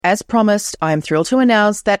As promised, I am thrilled to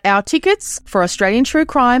announce that our tickets for Australian True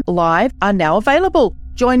Crime Live are now available.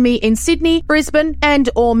 Join me in Sydney, Brisbane and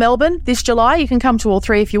or Melbourne this July. You can come to all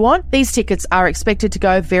three if you want. These tickets are expected to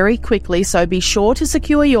go very quickly, so be sure to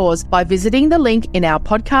secure yours by visiting the link in our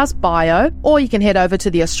podcast bio, or you can head over to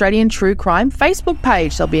the Australian True Crime Facebook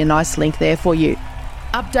page. There'll be a nice link there for you.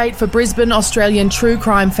 Update for Brisbane Australian True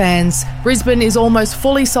Crime fans. Brisbane is almost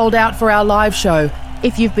fully sold out for our live show.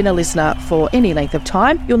 If you've been a listener for any length of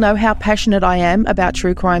time, you'll know how passionate I am about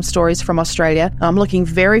true crime stories from Australia. I'm looking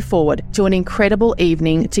very forward to an incredible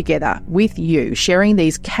evening together with you, sharing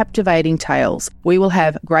these captivating tales. We will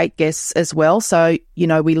have great guests as well, so you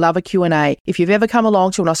know we love a Q&A. If you've ever come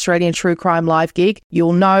along to an Australian True Crime Live gig,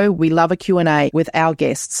 you'll know we love a Q&A with our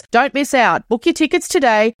guests. Don't miss out. Book your tickets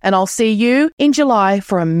today, and I'll see you in July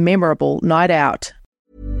for a memorable night out.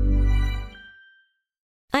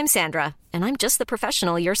 I'm Sandra, and I'm just the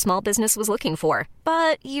professional your small business was looking for.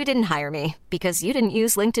 But you didn't hire me because you didn't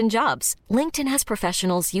use LinkedIn Jobs. LinkedIn has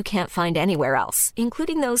professionals you can't find anywhere else,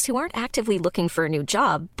 including those who aren't actively looking for a new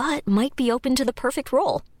job, but might be open to the perfect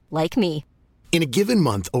role, like me. In a given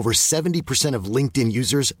month, over 70% of LinkedIn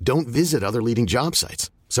users don't visit other leading job sites.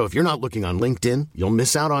 So if you're not looking on LinkedIn, you'll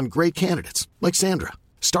miss out on great candidates, like Sandra.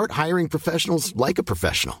 Start hiring professionals like a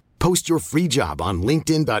professional. Post your free job on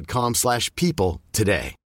linkedin.com/people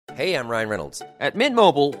today. Hey, I'm Ryan Reynolds. At Mint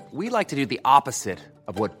Mobile, we like to do the opposite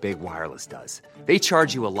of what Big Wireless does. They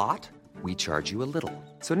charge you a lot, we charge you a little.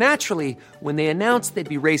 So naturally, when they announced they'd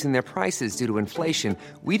be raising their prices due to inflation,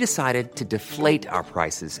 we decided to deflate our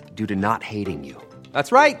prices due to not hating you.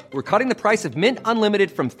 That's right. We're cutting the price of Mint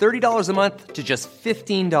Unlimited from $30 a month to just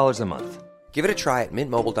 $15 a month. Give it a try at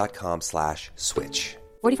mintmobile.com/switch.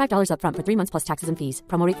 $45 up front for 3 months plus taxes and fees.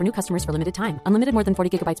 Promo rate for new customers for limited time. Unlimited more than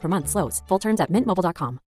 40 gigabytes per month. Slows full terms at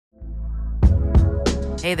mintmobile.com.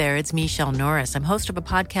 Hey there, it's Michelle Norris. I'm host of a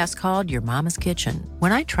podcast called Your Mama's Kitchen.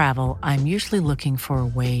 When I travel, I'm usually looking for a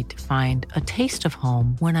way to find a taste of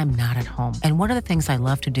home when I'm not at home. And one of the things I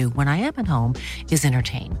love to do when I am at home is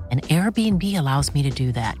entertain. And Airbnb allows me to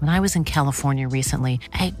do that. When I was in California recently,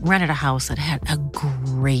 I rented a house that had a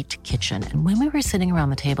great kitchen. And when we were sitting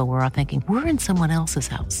around the table, we were all thinking, we're in someone else's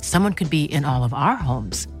house. Someone could be in all of our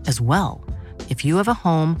homes as well. If you have a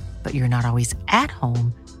home, but you're not always at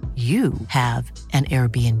home, you have an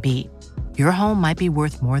Airbnb. Your home might be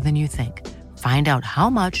worth more than you think. Find out how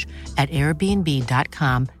much at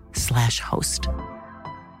airbnb.com/host.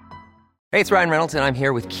 Hey, it's Ryan Reynolds, and I'm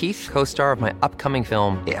here with Keith, co-star of my upcoming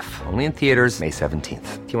film, If, only in theaters May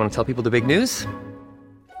 17th. Do you want to tell people the big news?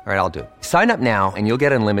 All right, I'll do it. Sign up now and you'll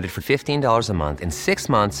get unlimited for $15 a month and 6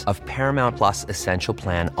 months of Paramount Plus Essential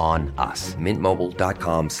Plan on us.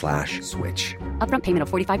 mintmobile.com/switch. Upfront payment of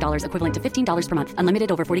 $45 equivalent to $15 per month.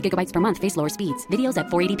 Unlimited over 40 gigabytes per month. Face lower speeds. Videos at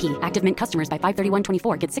 480p. Active Mint customers by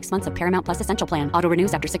 531.24 get 6 months of Paramount Plus Essential Plan. Auto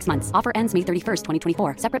renews after 6 months. Offer ends May 31st,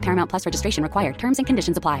 2024. Separate Paramount Plus registration required. Terms and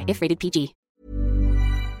conditions apply if rated PG.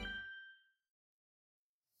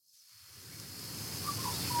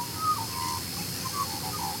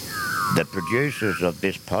 The producers of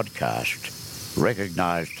this podcast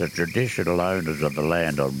recognise the traditional owners of the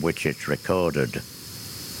land on which it's recorded.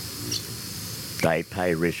 They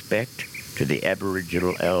pay respect to the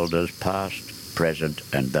Aboriginal elders past, present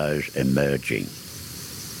and those emerging.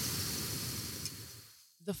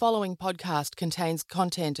 The following podcast contains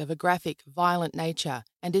content of a graphic, violent nature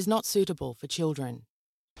and is not suitable for children.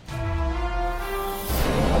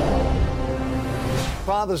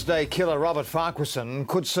 Father's Day killer Robert Farquharson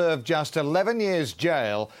could serve just 11 years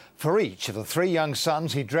jail for each of the 3 young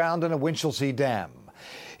sons he drowned in a Winchelsea dam.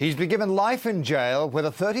 He's been given life in jail with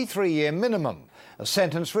a 33-year minimum, a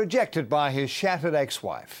sentence rejected by his shattered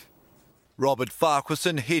ex-wife. Robert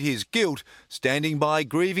Farquharson hid his guilt, standing by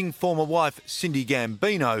grieving former wife Cindy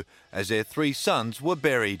Gambino as their 3 sons were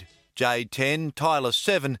buried. Jade 10, Tyler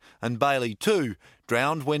 7 and Bailey 2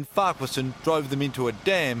 drowned when Farquharson drove them into a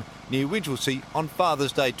dam near Winchelsea on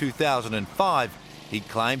Father's Day 2005. He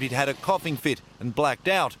claimed he'd had a coughing fit and blacked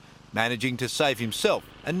out, managing to save himself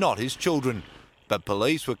and not his children. But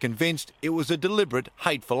police were convinced it was a deliberate,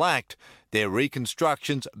 hateful act, their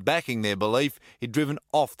reconstructions backing their belief he'd driven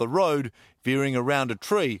off the road, veering around a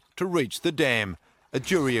tree to reach the dam. A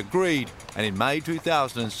jury agreed, and in May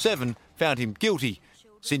 2007 found him guilty.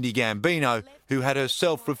 Cindy Gambino, who had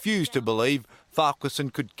herself refused to believe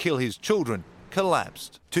Farquharson could kill his children,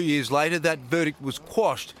 collapsed. 2 years later, that verdict was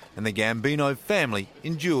quashed and the Gambino family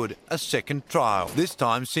endured a second trial. This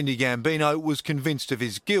time, Cindy Gambino was convinced of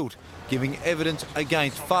his guilt, giving evidence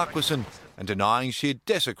against Farquharson and denying she had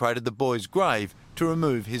desecrated the boy's grave to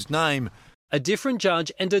remove his name. A different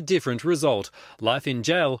judge and a different result. Life in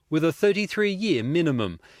jail with a 33-year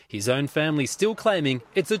minimum. His own family still claiming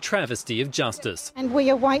it's a travesty of justice. And we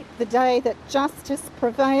await the day that justice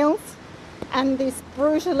prevails and this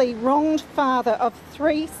brutally wronged father of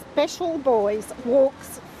 3 special boys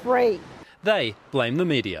walks free. They blame the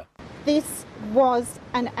media. This was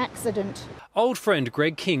an accident. Old friend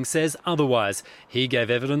Greg King says otherwise. He gave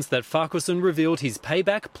evidence that Farquharson revealed his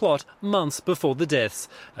payback plot months before the deaths,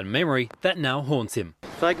 a memory that now haunts him. For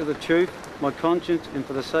the sake of the truth, my conscience, and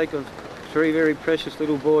for the sake of 3 very precious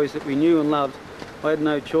little boys that we knew and loved, I had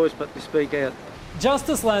no choice but to speak out.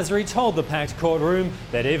 Justice Lasry told the packed courtroom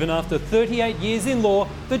that even after 38 years in law,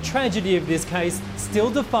 the tragedy of this case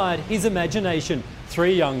still defied his imagination.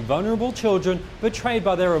 3 young vulnerable children betrayed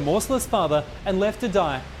by their remorseless father and left to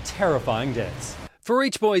die terrifying deaths. For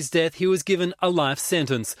each boy's death, he was given a life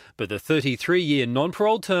sentence, but the 33-year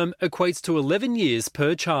non-parole term equates to 11 years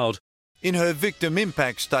per child. In her victim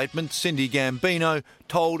impact statement, Cindy Gambino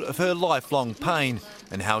told of her lifelong pain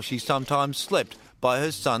and how she sometimes slept by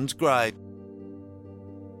her son's grave.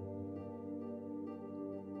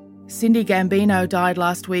 Cindy Gambino died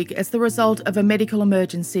last week as the result of a medical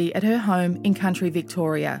emergency at her home in country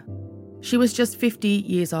Victoria. She was just 50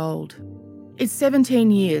 years old. It's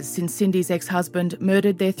 17 years since Cindy's ex-husband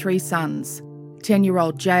murdered their 3 sons,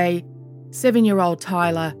 10-year-old Jay, 7-year-old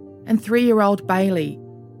Tyler and 3-year-old Bailey,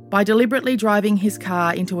 by deliberately driving his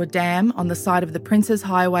car into a dam on the side of the Princes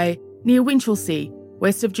Highway near Winchelsea,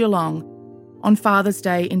 west of Geelong, on Father's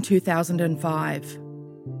Day in 2005.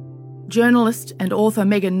 Journalist and author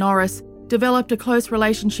Megan Norris developed a close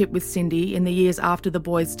relationship with Cindy in the years after the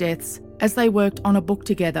boys' deaths as they worked on a book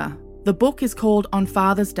together. The book is called On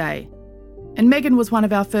Father's Day, and Megan was one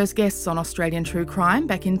of our first guests on Australian True Crime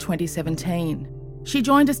back in 2017. She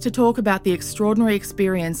joined us to talk about the extraordinary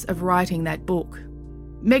experience of writing that book.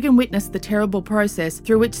 Megan witnessed the terrible process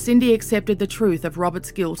through which Cindy accepted the truth of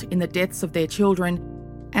Robert's guilt in the deaths of their children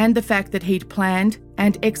and the fact that he'd planned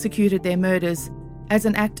and executed their murders as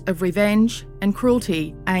an act of revenge and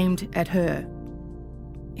cruelty aimed at her.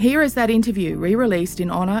 Here is that interview re-released in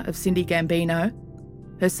honour of Cindy Gambino,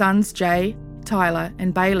 her sons Jay, Tyler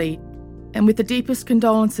and Bailey, and with the deepest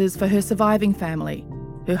condolences for her surviving family,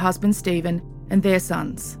 her husband Stephen and their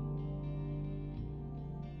sons.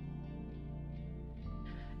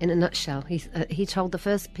 In a nutshell, he told the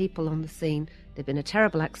first people on the scene there'd been a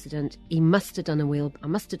terrible accident. I must have done a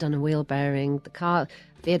wheel bearing. The car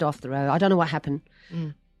veered off the road. I don't know what happened.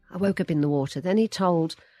 I woke up in the water. Then he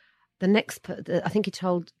told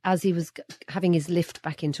as he was having his lift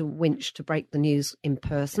back into Winch to break the news in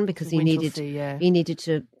person, because he needed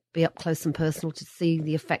to be up close and personal to see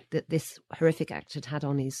the effect that this horrific act had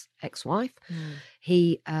on his ex-wife.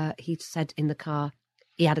 He said in the car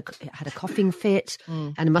he had a coughing fit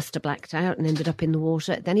and must have blacked out and ended up in the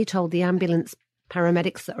water. Then he told the ambulance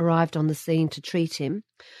paramedics that arrived on the scene to treat him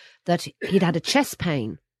that he'd had a chest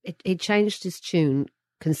pain. It changed his tune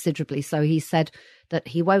considerably. So he said that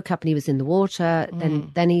he woke up and he was in the water.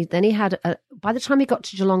 Then he had by the time he got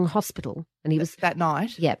to Geelong Hospital, and he was that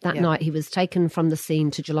night. Yeah, night he was taken from the scene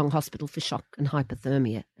to Geelong Hospital for shock and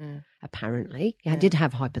hypothermia. Apparently, he did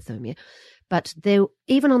have hypothermia, but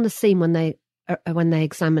even on the scene when they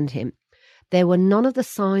examined him, there were none of the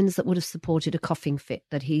signs that would have supported a coughing fit.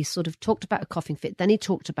 That he sort of talked about a coughing fit, then he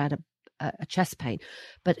talked about a chest pain,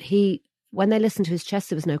 but when they listened to his chest,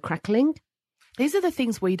 there was no crackling. These are the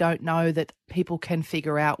things we don't know that people can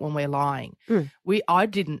figure out when we're lying. I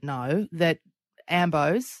didn't know that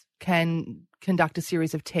AMBOs can conduct a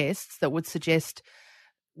series of tests that would suggest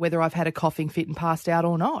whether I've had a coughing fit and passed out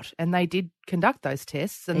or not. And they did conduct those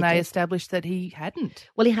tests, and they established that he hadn't.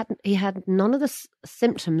 Well, he had none of the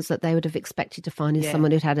symptoms that they would have expected to find in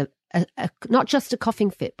someone who'd had a not just a coughing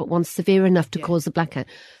fit, but one severe enough to cause a blackout.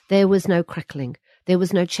 There was no crackling. There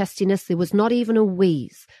was no chestiness. There was not even a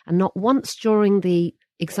wheeze. And not once during the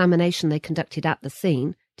examination they conducted at the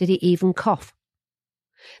scene did he even cough.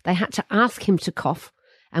 They had to ask him to cough.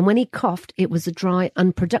 And when he coughed, it was a dry,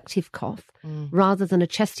 unproductive cough rather than a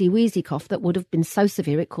chesty, wheezy cough that would have been so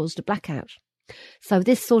severe it caused a blackout. So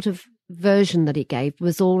this sort of version that he gave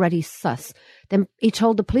was already sus. Then he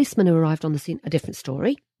told the policeman who arrived on the scene a different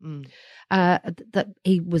story, that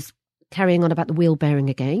he was carrying on about the wheel bearing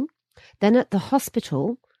again. Then at the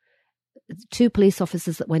hospital, 2 police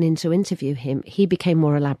officers that went in to interview him, he became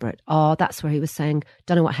more elaborate. That's where he was saying,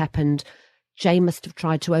 don't know what happened. Jay must have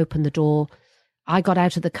tried to open the door. I got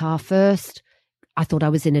out of the car first. I thought I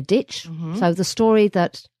was in a ditch. So the story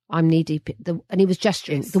that I'm knee deep, and he was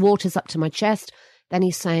gesturing, the water's up to my chest. Then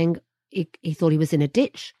he's saying he thought he was in a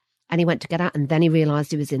ditch. And he went to get out, and then he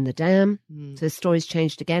realised he was in the dam. So his story's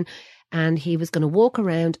changed again. And he was going to walk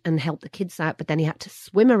around and help the kids out, but then he had to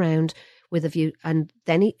swim around with a view. And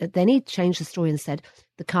then he changed the story and said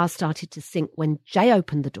the car started to sink when Jay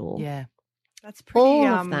opened the door. Yeah. That's pretty, All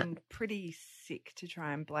of that. pretty sick to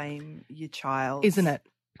try and blame your child. Isn't it?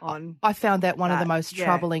 On I found that one of the that, most yeah.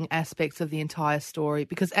 troubling aspects of the entire story,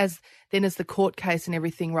 because as the court case and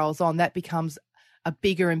everything rolls on, that becomes a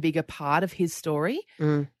bigger and bigger part of his story.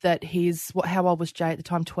 That how old was Jay at the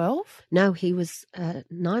time? 12? No, he was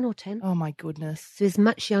 9 or 10. Oh my goodness! So he was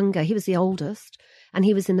much younger. He was the oldest, and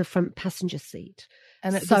he was in the front passenger seat.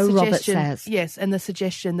 And so Robert says, yes, and the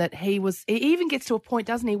suggestion that he even gets to a point,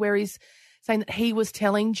 doesn't he, where he's saying that he was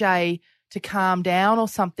telling Jay to calm down or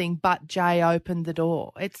something, but Jay opened the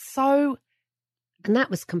door. It's so... And that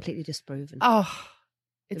was completely disproven. Oh,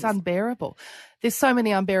 it's unbearable. There's so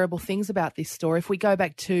many unbearable things about this story. If we go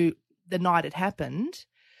back to the night it happened,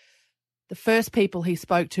 the first people he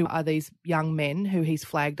spoke to are these young men who he's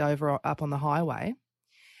flagged over up on the highway,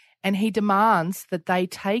 and he demands that they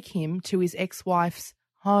take him to his ex-wife's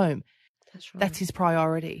home. That's right. That's his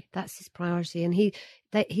priority. That's his priority. And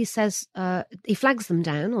he says he flags them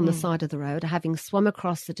down on the side of the road, having swum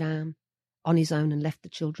across the dam on his own and left the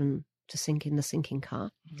children to sink in the sinking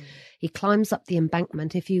car. He climbs up the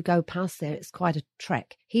embankment. If you go past there, it's quite a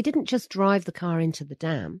trek. He didn't just drive the car into the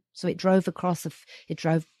dam. So it drove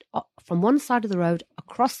from one side of the road,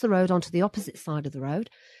 across the road onto the opposite side of the road,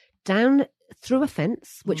 down through a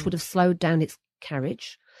fence, which would have slowed down its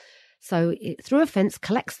carriage. So it, through a fence,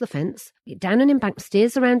 collects the fence, down an embankment,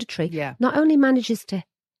 steers around a tree, not only manages to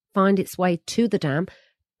find its way to the dam,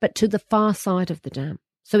 but to the far side of the dam.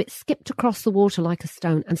 So it skipped across the water like a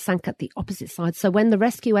stone and sank at the opposite side. So when the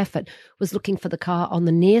rescue effort was looking for the car on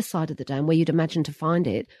the near side of the dam, where you'd imagine to find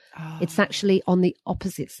it, it's actually on the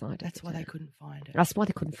opposite side. That's why they couldn't find it. That's why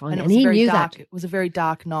they couldn't find it. And he knew dark. that. It was a very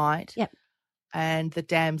dark night. Yep. And the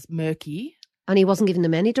dam's murky. And he wasn't giving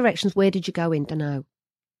them any directions. Where did you go in? Don't know.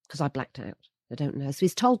 Because I blacked out. I don't know. So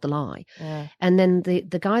he's told the lie. Yeah. And then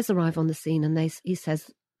the guys arrive on the scene and he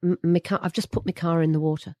says, I've just put my car in the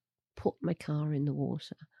water. Put my car in the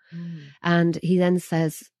water. And he then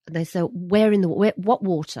says, they say, what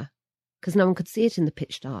water? Because no one could see it in the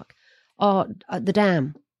pitch dark. Oh, the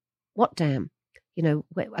dam. What dam? You know,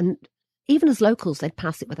 and even as locals, they'd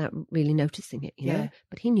pass it without really noticing it, you know,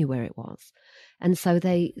 but he knew where it was. And so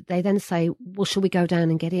they then say, well, shall we go down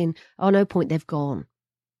and get in? Oh, no point, they've gone.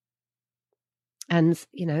 And,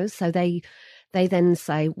 you know, so they then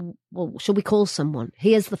say, well, shall we call someone?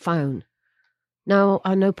 Here's the phone. No,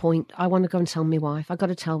 no point. I want to go and tell my wife. I got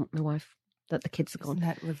to tell my wife that the kids are gone. Isn't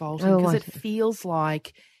that revolting? Because it feels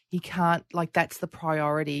like he can't, like that's the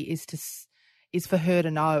priority is for her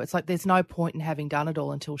to know. It's like there's no point in having done it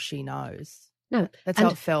all until she knows. No. That's how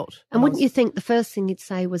it felt. And wouldn't you think the first thing he'd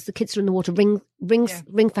say was the kids are in the water, ring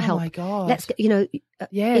for help. Oh my God. Let's get, you know,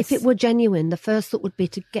 if it were genuine, the first thought would be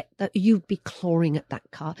to get that, you'd be clawing at that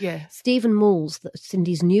car. Yeah. Stephen Malls,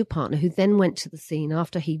 Cindy's new partner, who then went to the scene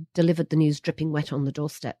after he delivered the news dripping wet on the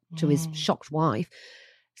doorstep to his shocked wife.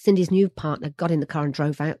 Cindy's new partner got in the car and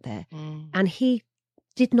drove out there. And he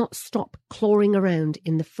did not stop clawing around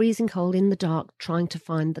in the freezing cold, in the dark, trying to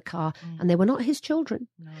find the car. And they were not his children.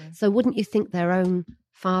 No. So wouldn't you think their own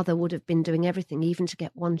father would have been doing everything, even to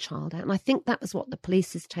get one child out? And I think that was what the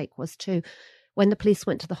police's take was too. When the police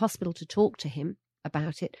went to the hospital to talk to him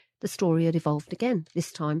about it, the story had evolved again.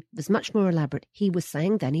 This time it was much more elaborate. He was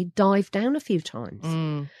saying then he dived down a few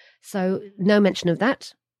times. So no mention of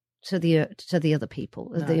that to the other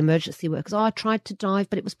people, the emergency workers. Oh, I tried to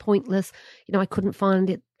dive, but it was pointless. You know, I couldn't find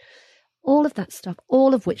it. All of that stuff,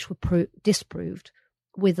 all of which were disproved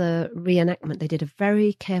with a reenactment.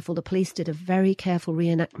 The police did a very careful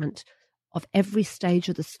reenactment of every stage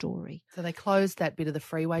of the story. So they closed that bit of the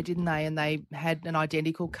freeway, didn't they? And they had an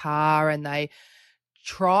identical car and they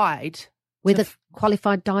tried... With a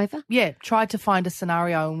qualified diver? Yeah, tried to find a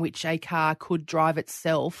scenario in which a car could drive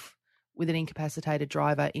itself with an incapacitated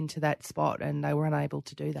driver into that spot, and they were unable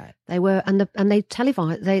to do that. They were, and they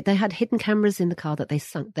televised. They had hidden cameras in the car that they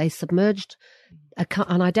sunk. They submerged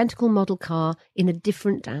an identical model car in a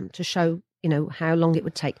different dam to show, you know, how long it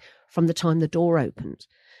would take from the time the door opened,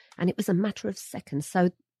 and it was a matter of seconds.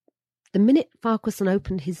 So, the minute Farquharson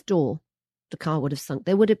opened his door, the car would have sunk.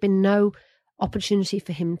 There would have been no opportunity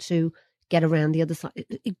for him to get around the other side.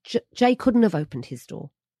 Jay couldn't have opened his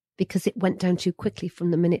door, because it went down too quickly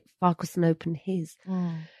from the minute Farquharson opened his.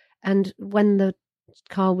 And when the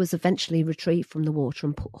car was eventually retrieved from the water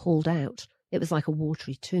and hauled out, it was like a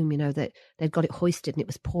watery tomb, you know, that they'd got it hoisted and it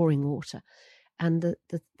was pouring water. And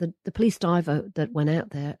the police diver that went out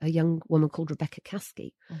there, a young woman called Rebecca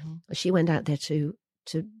Caskey, she went out there to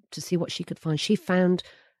see what she could find. She found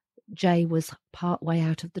Jay was part way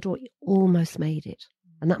out of the door. He almost made it.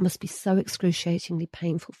 And that must be so excruciatingly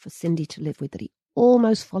painful for Cindy to live with, that he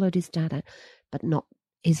almost followed his dad out, but not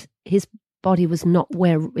his body was not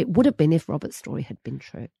where it would have been if Robert's story had been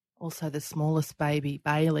true. Also, the smallest baby,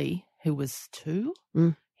 Bailey, who was 2,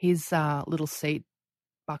 his little seat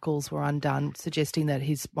buckles were undone, suggesting that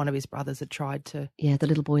one of his brothers had tried to... Yeah, the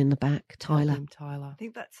little boy in the back, Tyler. I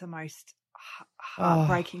think that's the most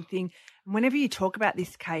heartbreaking thing. And whenever you talk about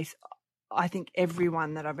this case, I think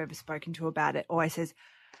everyone that I've ever spoken to about it always says,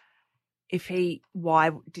 why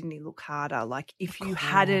didn't he look harder? Like if it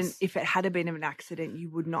had been an accident, you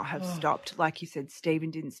would not have stopped. Like you said,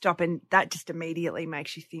 Stephen didn't stop. And that just immediately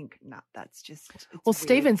makes you think, that's just... Well, weird.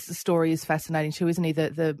 Stephen's story is fascinating too, isn't he?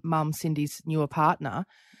 The mum, Cindy's newer partner,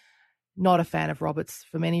 not a fan of Robert's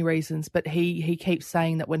for many reasons, but he keeps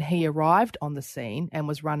saying that when he arrived on the scene and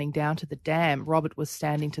was running down to the dam, Robert was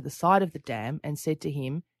standing to the side of the dam and said to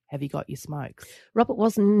him, "Have you got your smokes?" Robert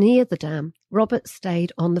wasn't near the dam. Robert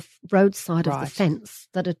stayed on the roadside of the fence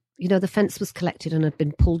that had, the fence was collected and had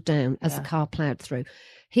been pulled down as the car ploughed through.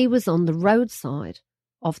 He was on the roadside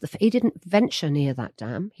of he didn't venture near that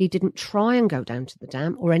dam. He didn't try and go down to the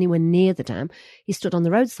dam or anywhere near the dam. He stood on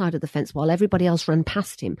the roadside of the fence while everybody else ran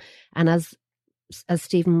past him. And as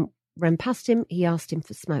Stephen ran past him, he asked him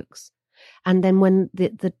for smokes. And then when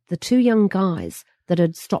the 2 young guys that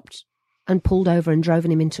had stopped and pulled over and drove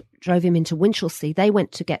him into Winchelsea, they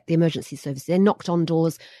went to get the emergency service. They knocked on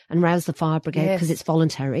doors and roused the fire brigade because it's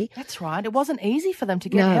voluntary. That's right. It wasn't easy for them to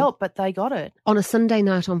get help, but they got it. On a Sunday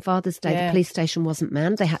night on Father's Day, the police station wasn't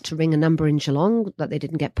manned. They had to ring a number in Geelong that they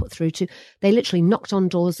didn't get put through to. They literally knocked on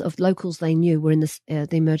doors of locals they knew were in the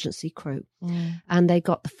emergency crew. And they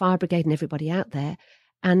got the fire brigade and everybody out there.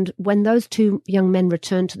 And when those 2 young men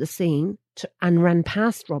returned to the scene and ran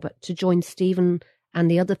past Robert to join Stephen and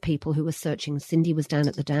the other people who were searching, Cindy was down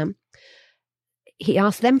at the dam, he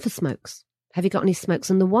asked them for smokes. "Have you got any smokes?"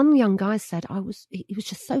 And the one young guy said, he was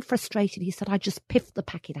just so frustrated. He said, "I just piffed the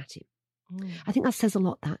packet at him." I think that says a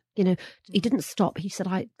lot, that, he didn't stop. He said,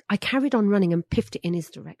 I carried on running and piffed it in his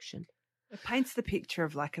direction. It paints the picture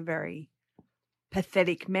of like a very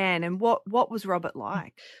pathetic man. And what was Robert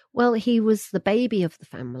like? Well, he was the baby of the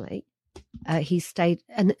family. He stayed,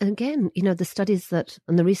 and again, the studies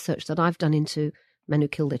and the research that I've done into men who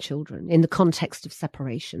kill their children in the context of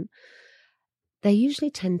separation, they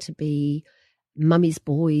usually tend to be mummy's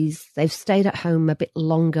boys. They've stayed at home a bit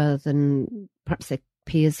longer than perhaps their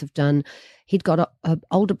peers have done. He'd got an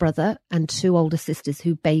older brother and 2 older sisters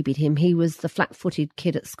who babied him. He was the flat-footed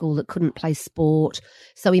kid at school that couldn't play sport,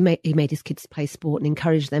 so he made his kids play sport and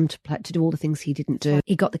encouraged them to do all the things he didn't do.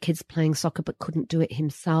 He got the kids playing soccer but couldn't do it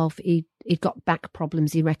himself. He'd got back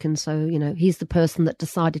problems, he reckoned, so he's the person that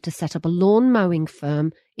decided to set up a lawn mowing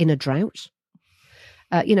firm in a drought.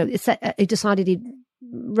 He decided he'd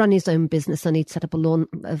run his own business and he'd set up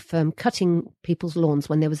a firm cutting people's lawns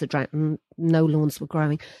when there was a drought and no lawns were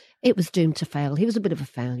growing. It was doomed to fail. He was a bit of a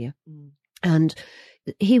failure. And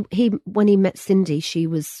he when he met Cindy, she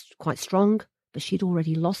was quite strong, but she'd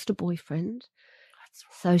already lost a boyfriend.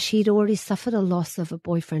 So she'd already suffered a loss of a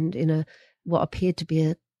boyfriend in what appeared to be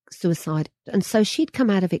a suicide. And so she'd come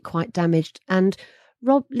out of it quite damaged. And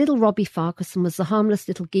little Robbie Farquharson was the harmless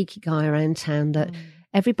little geeky guy around town that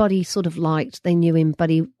everybody sort of liked. They knew him,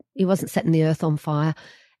 but he wasn't setting the earth on fire.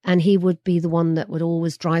 And he would be the one that would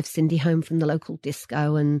always drive Cindy home from the local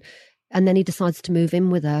disco. And then he decides to move in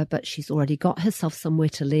with her, but she's already got herself somewhere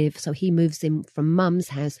to live. So he moves in from mum's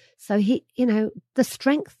house. So the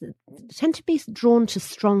strength, tend to be drawn to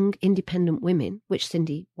strong, independent women, which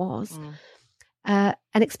Cindy was, and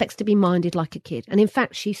expects to be minded like a kid. And in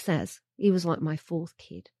fact, she says, he was like my 4th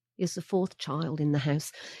kid. He was the 4th child in the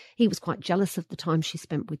house. He was quite jealous of the time she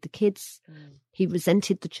spent with the kids. He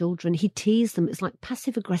resented the children. He teased them. It's like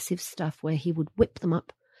passive-aggressive stuff where he would whip them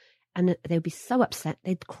up and they would be so upset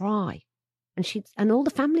they'd cry. And all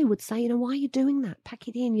the family would say, why are you doing that? Pack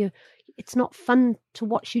it in. It's not fun to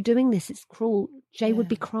watch you doing this. It's cruel. Jay would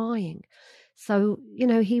be crying. So,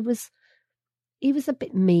 he was a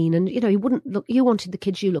bit mean and, he wouldn't look, you wanted the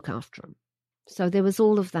kids, you look after them. So there was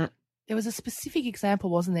all of that. There was a specific example,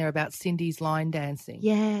 wasn't there, about Cindy's line dancing?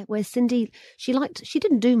 Yeah, where Cindy, she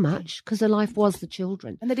didn't do much because her life was the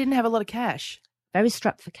children. And they didn't have a lot of cash. Very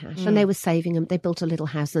strapped for cash. And they were saving them. They built a little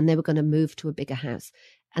house and they were going to move to a bigger house.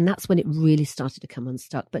 And that's when it really started to come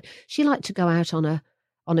unstuck. But she liked to go out on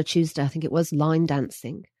a Tuesday, I think it was, line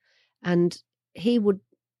dancing. And he would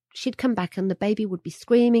she'd come back and the baby would be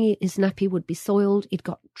screaming, his nappy would be soiled, he'd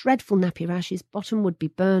got dreadful nappy rash, his bottom would be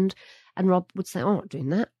burned, and Rob would say, I'm not doing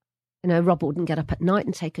that. Rob wouldn't get up at night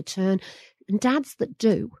and take a turn. And dads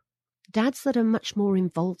that are much more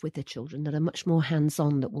involved with their children, that are much more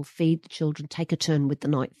hands-on, that will feed the children, take a turn with the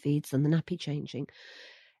night feeds and the nappy changing,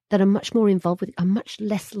 that are much more involved with it, are much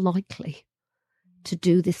less likely to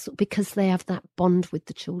do this because they have that bond with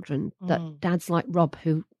the children that dads like Rob,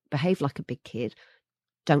 who behave like a big kid,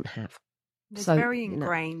 don't have. There's very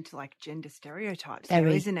ingrained gender stereotypes there,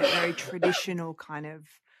 isn't it? Very traditional kind of,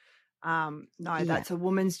 that's a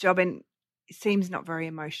woman's job, and it seems not very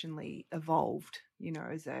emotionally evolved,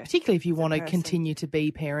 particularly if you want to continue to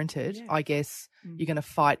be parented, I guess you're going to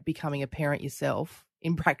fight becoming a parent yourself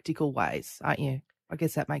in practical ways, aren't you? I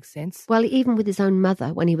guess that makes sense. Well, even with his own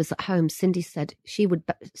mother, when he was at home, Cindy said she would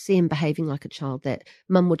see him behaving like a child, that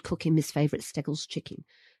Mum would cook him his favourite Steggles chicken,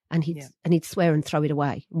 and he'd swear and throw it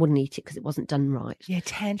away and wouldn't eat it because it wasn't done right. Yeah,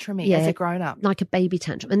 tantrumy as a grown-up. Like a baby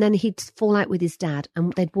tantrum. And then he'd fall out with his dad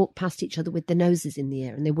and they'd walk past each other with their noses in the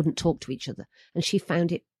air and they wouldn't talk to each other. And she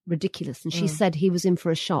found it ridiculous. And she said he was in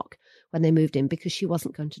for a shock when they moved in because she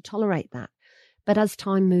wasn't going to tolerate that. But as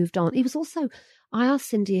time moved on, he was also... I asked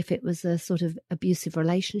Cindy if it was a sort of abusive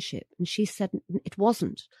relationship, and she said it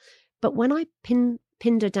wasn't. But when I pinned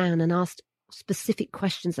her down and asked specific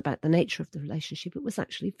questions about the nature of the relationship, it was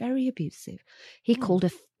actually very abusive. He called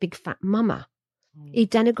her big fat mama. He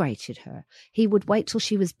denigrated her. He would wait till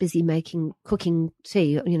she was busy cooking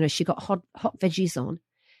tea. She got hot veggies on,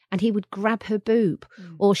 and he would grab her boob,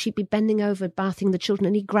 or she'd be bending over bathing the children,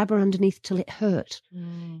 and he'd grab her underneath till it hurt.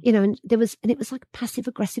 And it was like passive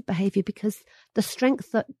aggressive behaviour because the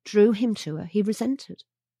strength that drew him to her, he resented.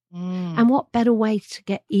 And what better way to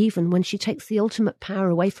get even when she takes the ultimate power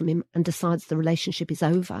away from him and decides the relationship is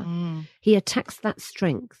over? He attacks that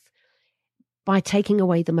strength by taking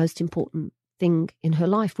away the most important thing in her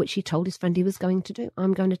life, which he told his friend he was going to do.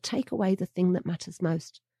 I'm going to take away the thing that matters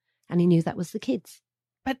most. And he knew that was the kids.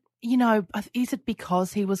 But, is it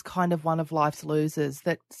because he was kind of one of life's losers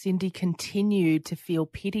that Cindy continued to feel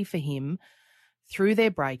pity for him through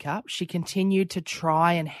their breakup? She continued to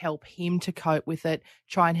try and help him to cope with it,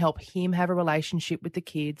 try and help him have a relationship with the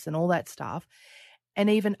kids and all that stuff. And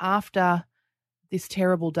even after this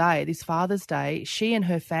terrible day, this Father's Day, she and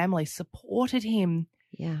her family supported him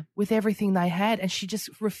with everything they had. And she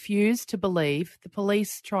just refused to believe. The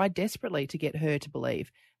police tried desperately to get her to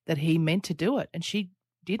believe that he meant to do it. And she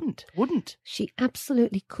wouldn't. She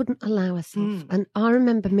absolutely couldn't allow herself. And I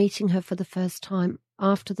remember meeting her for the first time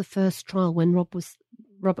after the first trial when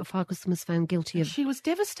Robert Farquharson was found guilty of... She was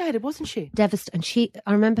devastated, wasn't she? Devastated. And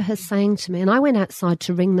I remember her saying to me, and I went outside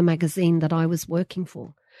to ring the magazine that I was working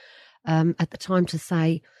for at the time to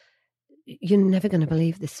say, you're never going to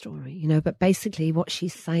believe this story, but basically what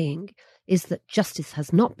she's saying is that justice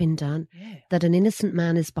has not been done, that an innocent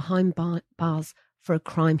man is behind bars for a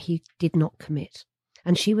crime he did not commit.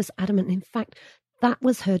 And she was adamant. In fact, that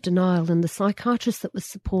was her denial. And the psychiatrist that was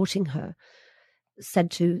supporting her said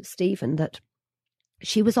to Stephen that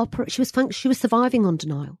she was surviving on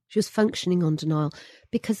denial. She was functioning on denial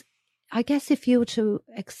because I guess if you were to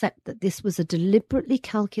accept that this was a deliberately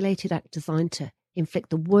calculated act designed to inflict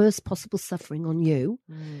the worst possible suffering on you,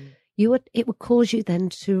 it would cause you then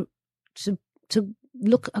to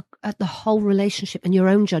look at the whole relationship and your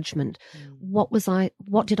own judgment. What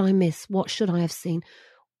did I miss? What should I have seen?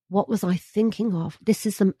 What was I thinking of?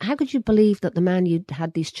 How could you believe that the man you'd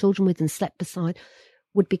had these children with and slept beside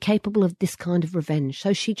would be capable of this kind of revenge?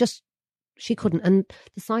 So she couldn't. And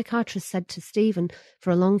the psychiatrist said to Stephen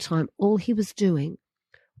for a long time, all he was doing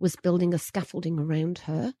was building a scaffolding around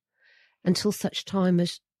her until such time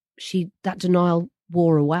as that denial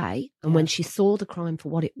wore away, and when she saw the crime for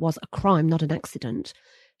what it was, a crime, not an accident,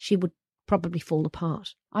 she would probably fall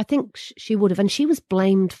apart. I think she would have, and she was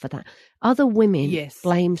blamed for that. Other women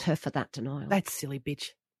blamed her for that denial. That silly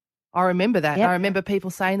bitch. I remember that. Yep. I remember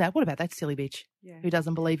people saying that. What about that silly bitch who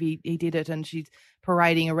doesn't believe he did it, and she's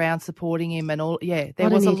parading around supporting him and all. Yeah, there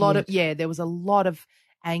was a lot of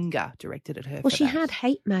anger directed at her. Well, she had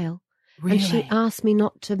hate mail. Really? And she asked me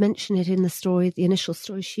not to mention it in the story, the initial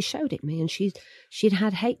story. She showed it me, and she'd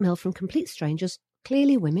had hate mail from complete strangers,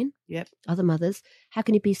 clearly women, other mothers. How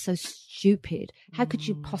can you be so stupid? How could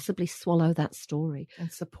you possibly swallow that story?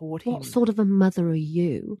 And support him. What sort of a mother are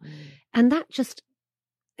you? And that just,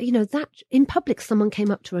 that in public, someone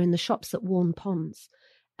came up to her in the shops at Warren Ponds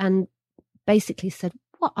and basically said,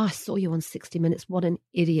 "What? I saw you on 60 Minutes. What an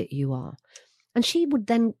idiot you are." And she would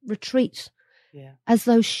then retreat as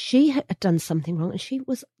though she had done something wrong, and she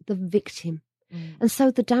was the victim. And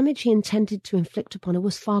so the damage he intended to inflict upon her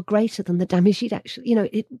was far greater than the damage he'd actually,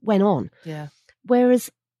 it went on. Yeah.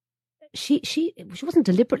 Whereas she wasn't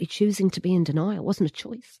deliberately choosing to be in denial. It wasn't a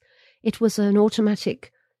choice. It was an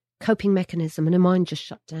automatic coping mechanism, and her mind just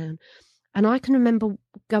shut down. And I can remember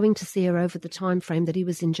going to see her over the time frame that he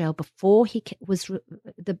was in jail before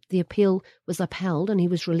the appeal was upheld and he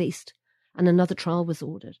was released, and another trial was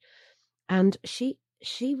ordered. And she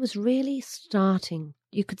was really starting.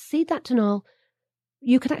 You could see that denial.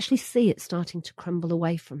 You could actually see it starting to crumble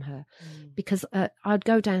away from her, because I'd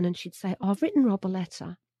go down and she'd say, "I've written Rob a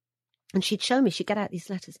letter," and she'd show me. She'd get out these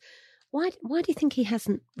letters. Why do you think he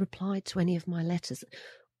hasn't replied to any of my letters?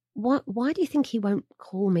 Why do you think he won't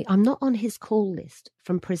call me? I'm not on his call list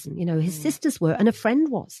from prison. His sisters were, and a friend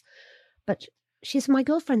was. But she's my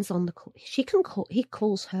girlfriend's on the call. She can call. He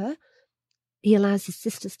calls her. He allows his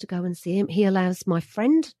sisters to go and see him. He allows my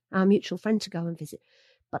friend, our mutual friend, to go and visit.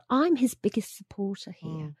 But I'm his biggest supporter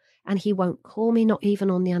here. And he won't call me, not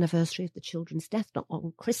even on the anniversary of the children's death, not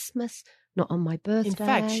on Christmas, not on my birthday. In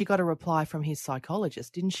fact, she got a reply from his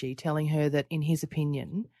psychologist, didn't she, telling her that, in his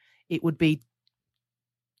opinion, it would be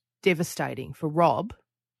devastating for Rob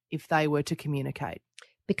if they were to communicate.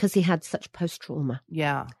 Because he had such post-trauma.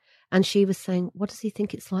 Yeah. And she was saying, what does he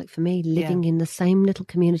think it's like for me living in the same little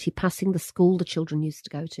community, passing the school the children used to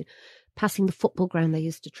go to, passing the football ground they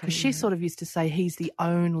used to train? Because she sort of used to say, he's the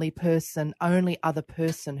only other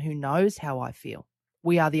person who knows how I feel.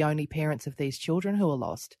 We are the only parents of these children who are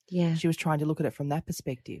lost. Yeah. She was trying to look at it from that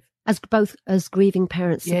perspective. As grieving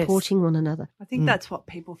parents supporting one another. I think that's what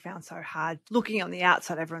people found so hard. Looking on the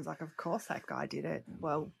outside, everyone's like, of course that guy did it.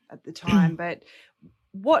 Well, at the time. But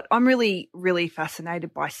what I'm really, really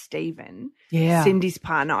fascinated by Stephen, Cindy's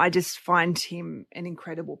partner, I just find him an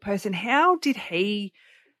incredible person. How did he,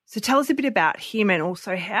 so tell us a bit about him, and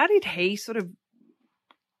also how did he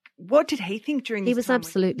what did he think during this time? He was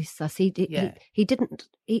absolutely sus. He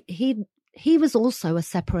was also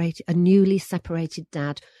a newly separated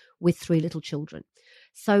dad with 3 little children.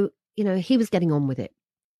 So, he was getting on with it.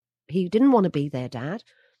 He didn't want to be their dad,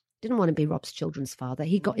 didn't want to be Rob's children's father.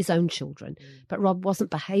 He got his own children, but Rob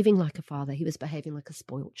wasn't behaving like a father. He was behaving like a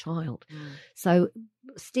spoiled child. So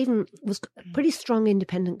Stephen was a pretty strong,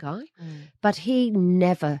 independent guy, but he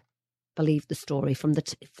never believed the story from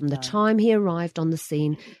the time he arrived on the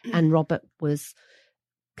scene, and Robert was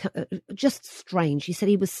just strange. He said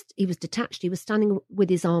he was detached. He was standing with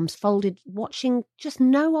his arms folded, watching, just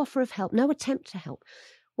no offer of help, no attempt to help,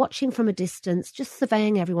 watching from a distance, just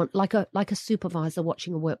surveying everyone like a supervisor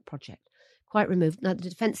watching a work project, quite removed. Now, the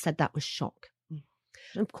defence said that was shock.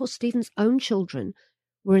 And of course, Stephen's own children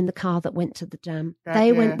were in the car that went to the dam.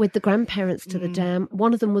 They went with the grandparents to the dam.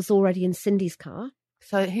 One of them was already in Cindy's car.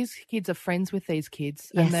 So his kids are friends with these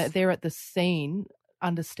kids, and they're at the scene,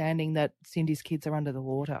 understanding that Cindy's kids are under the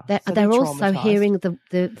water. They're also hearing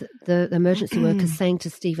the emergency workers saying to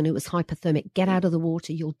Stephen, who was hypothermic, "Get out of the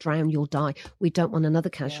water, you'll drown, you'll die. We don't want another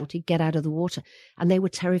casualty, get out of the water." And they were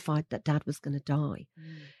terrified that Dad was going to die.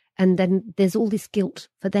 And then there's all this guilt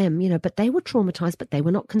for them, but they were traumatized, but they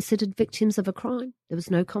were not considered victims of a crime. There was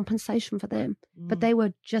no compensation for them, but they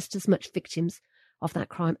were just as much victims of that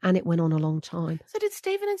crime, and it went on a long time. So did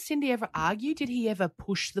Stephen and Cindy ever argue? Did he ever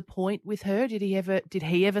push the point with her? Did he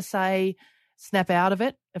ever say, snap out of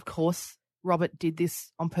it? Of course, Robert did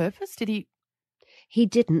this on purpose. Did he? He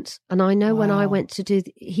didn't. And I know when I went to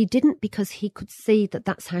he didn't, because he could see that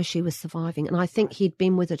that's how she was surviving. And I think he'd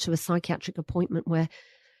been with her to a psychiatric appointment where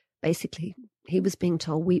basically he was being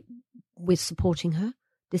told, we're supporting her.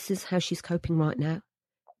 This is how she's coping right now.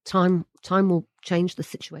 Time will change the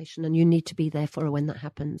situation, and you need to be there for her when that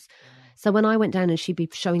happens. So when I went down and she'd be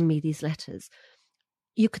showing me these letters,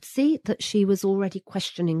 you could see that she was already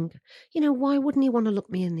questioning, why wouldn't he want to look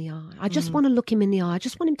me in the eye? I just want to look him in the eye. I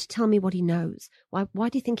just want him to tell me what he knows. Why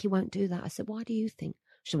do you think he won't do that? I said, why do you think?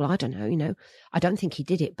 She said, well, I don't know, I don't think he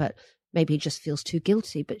did it, but maybe he just feels too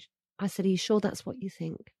guilty. But I said, are you sure that's what you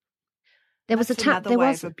think? There was another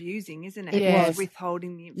way of abusing, isn't it? It was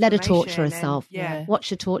withholding the information. Let her torture herself. And, watch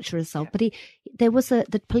her torture herself. But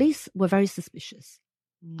the police were very suspicious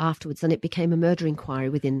afterwards, and it became a murder inquiry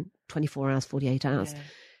within 24 hours, 48 hours.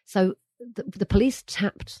 So the police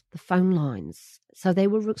tapped the phone lines. So they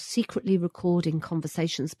were secretly recording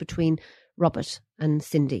conversations between Robert and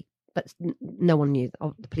Cindy, but no one knew.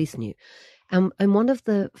 The police knew. And one of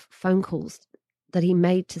the phone calls that he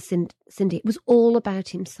made to Cindy, it was all about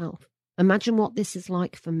himself. Imagine what this is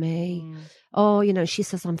like for me. Oh, she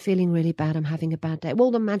says, I'm feeling really bad. I'm having a bad day.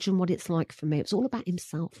 Well, imagine what it's like for me. It was all about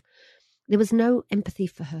himself. There was no empathy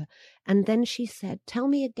for her. And then she said, tell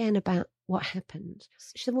me again about what happened.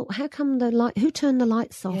 She said, well, how come who turned the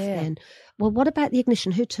lights off then? Well, what about the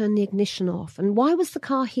ignition? Who turned the ignition off? And why was the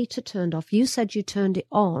car heater turned off? You said you turned it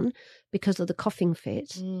on because of the coughing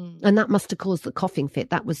fit. And that must have caused the coughing fit.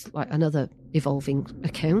 That was like another evolving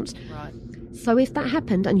account. Right. So if that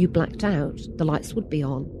happened and you blacked out, the lights would be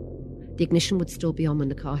on. The ignition would still be on when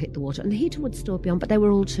the car hit the water, and the heater would still be on, but they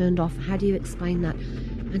were all turned off. How do you explain that?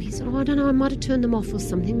 And he said, I don't know, I might have turned them off or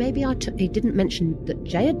something. Maybe he didn't mention that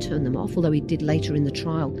Jay had turned them off, although he did later in the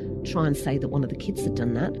trial try and say that one of the kids had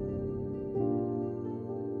done that.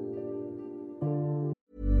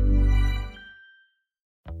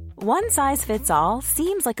 One size fits all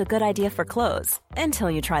seems like a good idea for clothes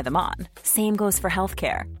until you try them on. Same goes for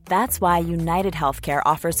healthcare. That's why United Healthcare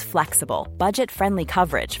offers flexible, budget-friendly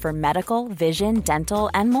coverage for medical, vision,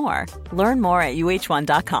 dental, and more. Learn more at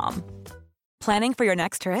uh1.com. Planning for your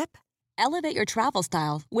next trip? Elevate your travel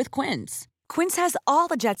style with Quince. Quince has all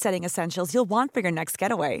the jet-setting essentials you'll want for your next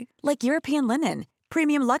getaway, like European linen,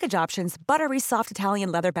 premium luggage options, buttery soft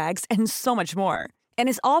Italian leather bags, and so much more. And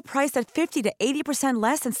is all priced at 50 to 80%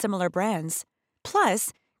 less than similar brands.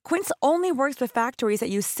 Plus, Quince only works with factories that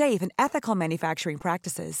use safe and ethical manufacturing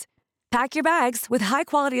practices. Pack your bags with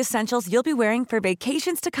high-quality essentials you'll be wearing for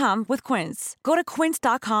vacations to come with Quince. Go to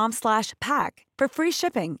quince.com/pack for free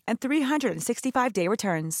shipping and 365-day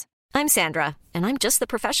returns. I'm Sandra, and I'm just the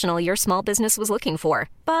professional your small business was looking for.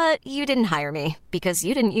 But you didn't hire me because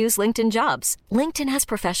you didn't use LinkedIn Jobs. LinkedIn has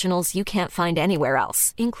professionals you can't find anywhere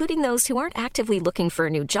else, including those who aren't actively looking for a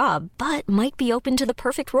new job, but might be open to the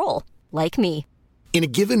perfect role, like me. In a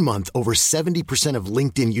given month, over 70% of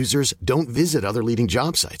LinkedIn users don't visit other leading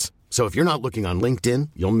job sites. So if you're not looking on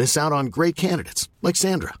LinkedIn, you'll miss out on great candidates like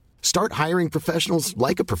Sandra. Start hiring professionals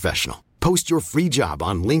like a professional. Post your free job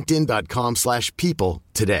on linkedin.com/people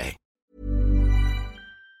today.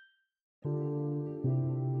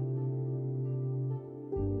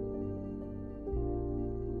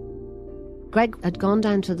 Greg had gone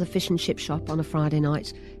down to the fish and chip shop on a Friday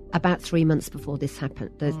night about 3 months before this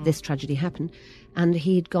happened. This tragedy happened, and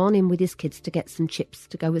he'd gone in with his kids to get some chips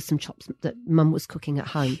to go with some chops that Mum was cooking at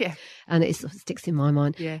home. Yeah. And it sticks in my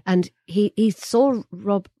mind. Yeah. And he saw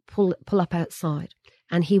Rob pull up outside,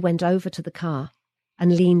 and he went over to the car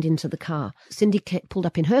and leaned into the car. Cindy pulled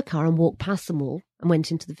up in her car and walked past them all and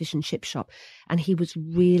went into the fish and chip shop. And he was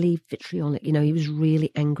really vitriolic, he was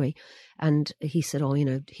really angry. And he said,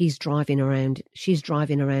 she's driving around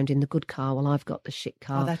in the good car while I've got the shit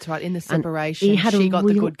car. Oh, that's right, in the separation. And he had she a got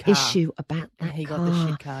real the good car. issue about that and he car. got the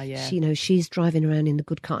shit car, yeah. She's driving around in the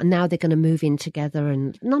good car. And now they're going to move in together,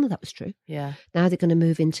 and none of that was true. Yeah. Now they're going to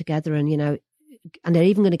move in together, and, and they're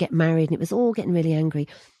even going to get married, and it was all getting really angry.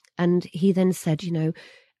 And he then said,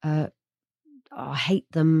 I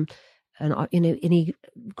hate them. And,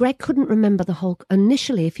 Greg couldn't remember the whole,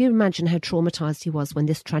 initially, if you imagine how traumatized he was when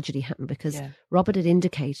this tragedy happened, because Robert had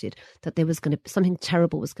indicated that there was something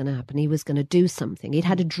terrible was going to happen. He was going to do something. He'd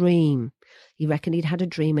had a dream. He reckoned he'd had a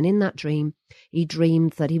dream. And in that dream, he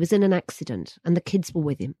dreamed that he was in an accident and the kids were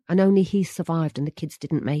with him, and only he survived and the kids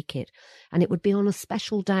didn't make it. And it would be on a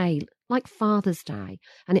special day, like Father's Day,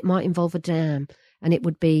 and it might involve a dam, and it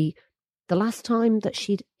would be the last time that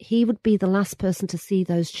he would be the last person to see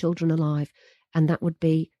those children alive, and that would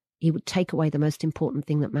be, he would take away the most important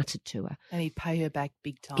thing that mattered to her. And he'd pay her back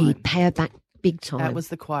big time. He'd pay her back big time. That was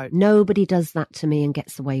the quote. Nobody does that to me and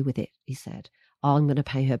gets away with it, he said. Oh, I'm going to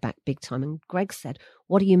pay her back big time. And Greg said,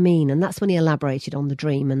 what do you mean? And that's when he elaborated on the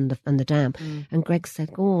dream and the dam. And Greg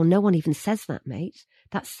said, oh, no one even says that, mate.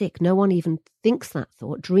 That's sick. No one even thinks that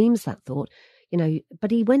thought, dreams that thought.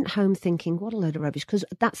 But he went home thinking, what a load of rubbish. Because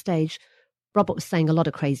at that stage, Robert was saying a lot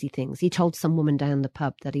of crazy things. He told some woman down the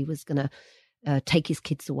pub that he was going to take his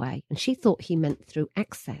kids away, and she thought he meant through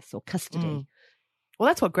access or custody. Well,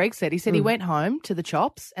 that's what Greg said. He said he went home to the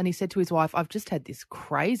chops and he said to his wife, I've just had this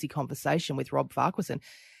crazy conversation with Rob Farquharson.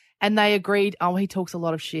 And they agreed, he talks a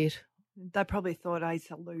lot of shit. They probably thought he's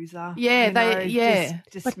a loser. Yeah,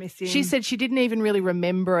 dismiss him. She said she didn't even really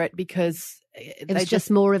remember it because it was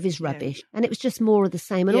just more of his rubbish, and it was just more of the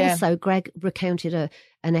same. And also, Greg recounted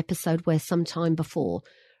an episode where sometime before,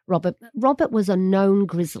 Robert was a known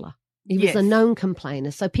grizzler. He was a known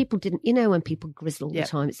complainer. So people didn't, when people grizzle all the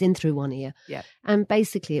time, it's in through one ear. Yeah. And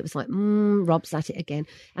basically it was like, Rob's at it again.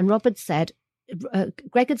 And Robert said,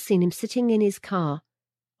 Greg had seen him sitting in his car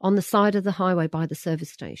on the side of the highway by the service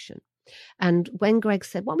station. And when Greg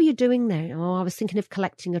said, what were you doing there? Oh, I was thinking of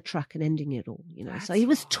collecting a truck and ending it all, So he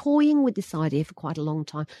was toying with this idea for quite a long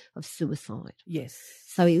time of suicide. Yes.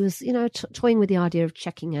 So he was, toying with the idea of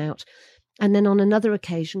checking out. And then on another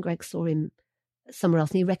occasion, Greg saw him somewhere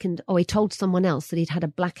else, and he reckoned, he told someone else that he'd had a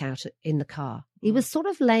blackout in the car. He was sort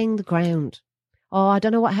of laying the ground. Oh, I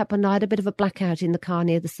don't know what happened. I had a bit of a blackout in the car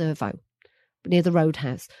near the servo, near the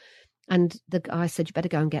roadhouse. And the guy said, you better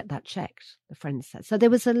go and get that checked, the friend said. So there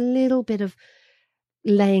was a little bit of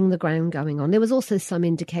laying the ground going on. There was also some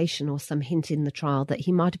indication or some hint in the trial that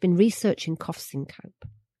he might have been researching cough syncope,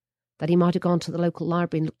 that he might have gone to the local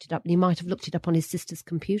library and looked it up, and he might have looked it up on his sister's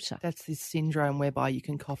computer. That's this syndrome whereby you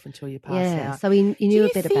can cough until you pass out. Yeah, so he knew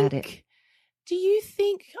a bit about it. Do you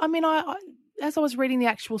think, I mean, I as I was reading the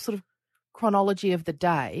actual sort of chronology of the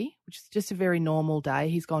day, which is just a very normal day,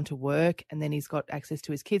 he's gone to work and then he's got access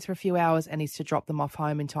to his kids for a few hours and he's to drop them off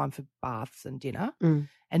home in time for baths and dinner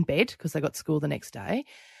and bed because they got school the next day.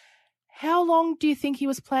 How long do you think he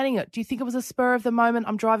was planning it? Do you think it was a spur of the moment,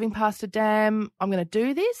 I'm driving past a dam, I'm going to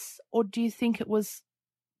do this? Or do you think it was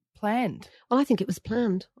planned? Well, I think it was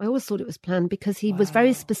planned. I always thought it was planned because he was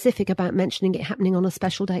very specific about mentioning it happening on a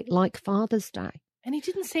special date like Father's Day. And he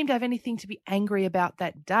didn't seem to have anything to be angry about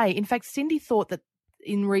that day. In fact, Cindy thought that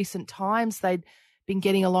in recent times they'd been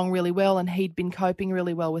getting along really well and he'd been coping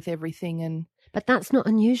really well with everything. But that's not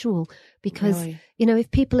unusual because, you know,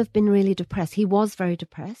 if people have been really depressed, he was very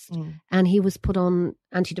depressed and he was put on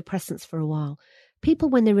antidepressants for a while. People,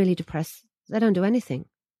 when they're really depressed, they don't do anything.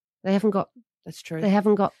 They haven't got... That's true. They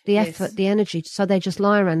haven't got the effort, the energy, so they just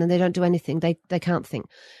lie around and they don't do anything. They can't think.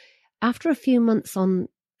 After a few months on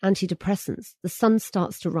antidepressants, the sun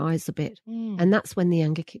starts to rise a bit and that's when the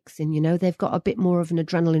anger kicks in. You know, they've got a bit more of an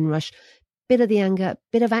adrenaline rush, bit of the anger,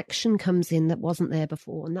 bit of action comes in that wasn't there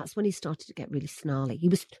before, and that's when he started to get really snarly. He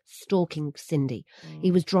was stalking Cindy.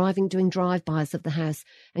 He was doing drive-bys of the house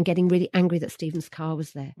and getting really angry that Stephen's car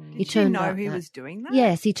was there. Did you know he was doing that?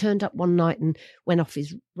 Yes, he turned up one night and went off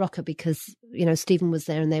his rocker because, you know, Stephen was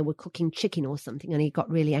there and they were cooking chicken or something, and he got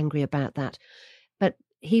really angry about that. But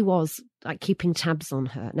he was like keeping tabs on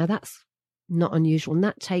her. Now that's not unusual and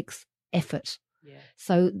that takes effort. Yeah.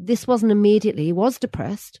 So this wasn't immediately. He was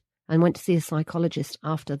depressed and went to see a psychologist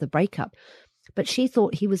after the breakup, but she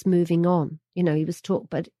thought he was moving on. You know, he was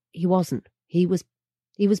but he wasn't. He was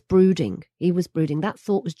brooding. He was brooding. That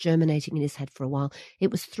thought was germinating in his head for a while.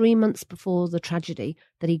 It was 3 months before the tragedy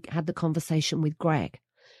that he had the conversation with Greg.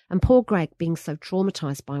 And poor Greg, being so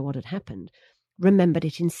traumatized by what had happened, remembered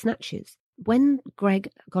it in snatches. When Greg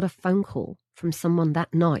got a phone call from someone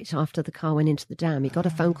that night after the car went into the dam, he got a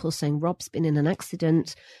phone call saying Rob's been in an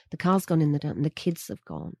accident, the car's gone in the dam and the kids have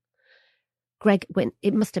gone. Greg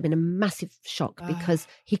it must have been a massive shock because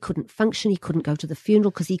he couldn't function, he couldn't go to the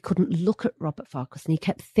funeral because he couldn't look at Robert Farquharson. He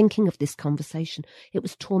kept thinking of this conversation. It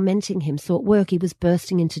was tormenting him. So at work he was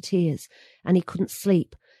bursting into tears and he couldn't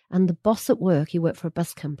sleep. And the boss at work, he worked for a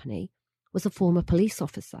bus company, was a former police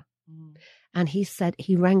officer. And he said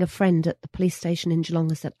he rang a friend at the police station in Geelong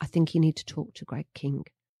and said, I think you need to talk to Greg King.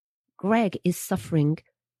 Greg is suffering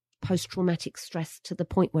post-traumatic stress to the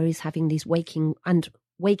point where he's having these waking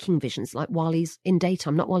visions, like while he's in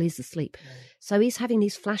daytime, not while he's asleep. So he's having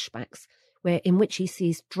these flashbacks in which he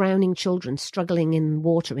sees drowning children struggling in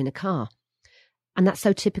water in a car. And that's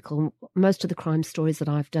so typical. Most of the crime stories that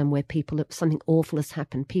I've done where something awful has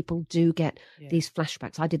happened, people do get these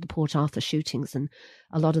flashbacks. I did the Port Arthur shootings and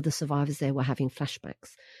a lot of the survivors there were having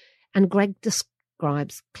flashbacks. And Greg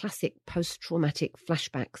describes classic post-traumatic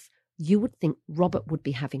flashbacks. You would think Robert would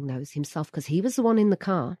be having those himself because he was the one in the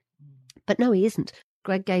car. But no, he isn't.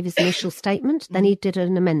 Greg gave his initial statement, then he did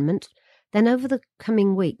an amendment. Then over the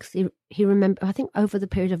coming weeks, he remembered, I think over the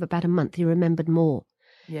period of about a month, he remembered more.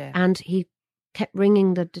 Yeah. And he kept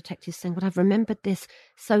ringing the detectives saying, well, I've remembered this.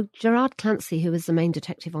 So Gerard Clancy, who was the main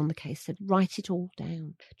detective on the case, said, write it all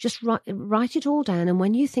down. Just write it all down. And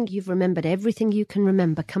when you think you've remembered everything you can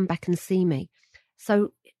remember, come back and see me.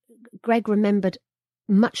 So Greg remembered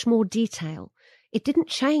much more detail. It didn't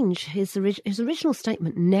change. His original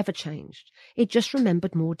statement never changed. It just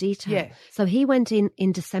remembered more detail. Yeah. So he went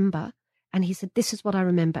in December and he said, this is what I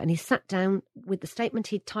remember. And he sat down with the statement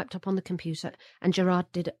he'd typed up on the computer, and Gerard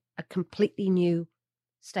did a completely new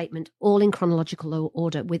statement, all in chronological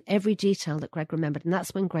order, with every detail that Greg remembered. And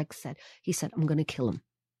that's when Greg said, I'm going to kill him.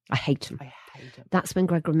 I hate him. That's when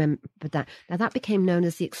Greg remembered that. Now, that became known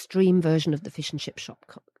as the extreme version of the fish and chip shop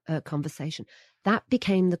conversation. That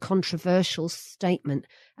became the controversial statement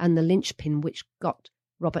and the linchpin which got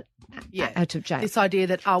Robert out of jail. This idea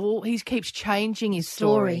that, he keeps changing his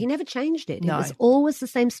story. He never changed it. No. It was always the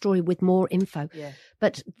same story with more info. Yeah.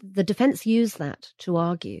 But the defence used that to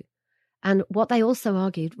argue. And what they also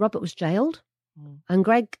argued, Robert was jailed and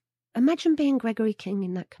Greg, imagine being Gregory King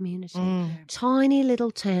in that community. Tiny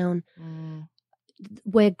little town.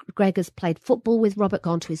 where Greg has played football with Robert,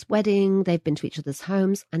 gone to his wedding, they've been to each other's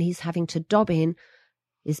homes, and he's having to dob in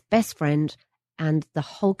his best friend, and the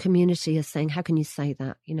whole community is saying, how can you say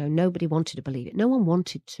that? You know, nobody wanted to believe it. No one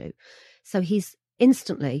wanted to. So he's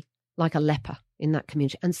instantly like a leper in that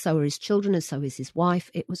community, and so are his children, and so is his wife.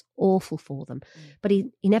 It was awful for them, but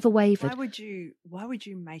he never wavered. Why would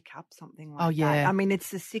you make up something like that? I mean, it's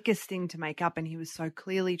the sickest thing to make up, and he was so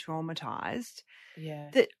clearly traumatized. Yeah.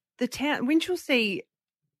 The town, Winchelsea,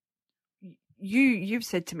 you've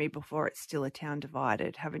said to me before, it's still a town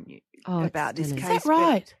divided, haven't you? About this case. Is that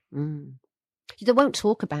right? They won't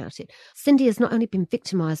talk about it. Cindy has not only been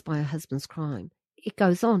victimised by her husband's crime, it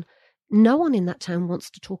goes on. No one in that town wants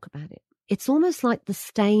to talk about it. It's almost like the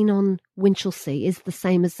stain on Winchelsea is the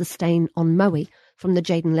same as the stain on Moe from the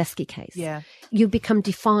Jaden Lesky case. Yeah. You become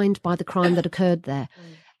defined by the crime that occurred there.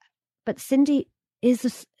 But Cindy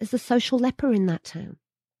is a social leper in that town.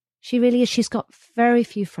 She really is. She's got very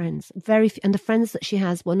few friends, and the friends that she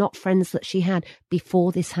has were not friends that she had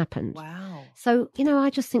before this happened. Wow. So, you know,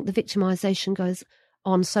 I just think the victimisation goes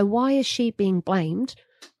on. So why is she being blamed?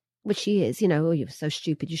 Which she is, you know, oh, you're so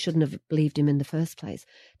stupid, you shouldn't have believed him in the first place.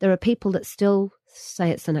 There are people that still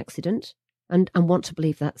say it's an accident and want to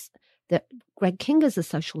believe that Greg Kinga's a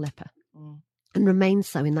social leper and remains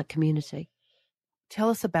so in that community.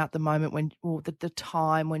 Tell us about the moment when, or the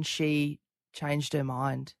time when she changed her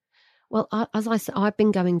mind. Well, as I said, I've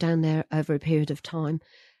been going down there over a period of time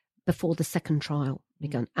before the second trial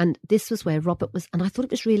began. And this was where Robert was, and I thought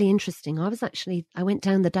it was really interesting. I went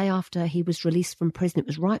down the day after he was released from prison. It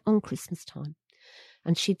was right on Christmas time.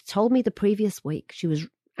 And she told me the previous week she was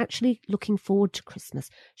actually looking forward to Christmas.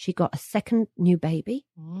 She got a second new baby.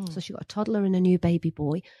 So she got a toddler and a new baby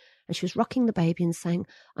boy. And she was rocking the baby and saying,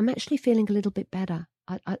 I'm actually feeling a little bit better.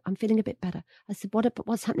 I'm feeling a bit better. I said,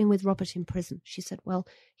 what's happening with Robert in prison? She said, well,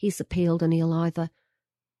 he's appealed and he'll either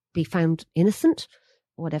be found innocent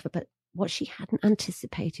or whatever. But what she hadn't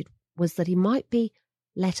anticipated was that he might be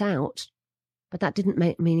let out, but that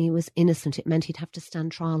didn't mean he was innocent. It meant he'd have to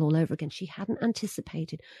stand trial all over again. She hadn't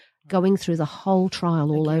anticipated going through the whole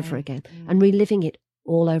trial all over again and reliving it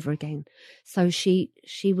all over again. So she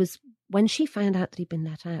was, when she found out that he'd been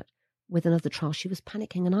let out with another trial, she was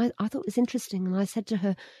panicking. And I thought it was interesting. And I said to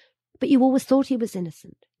her, but you always thought he was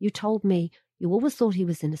innocent. You told me you always thought he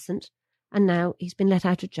was innocent. And now he's been let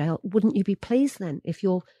out of jail. Wouldn't you be pleased then if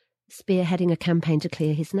you're spearheading a campaign to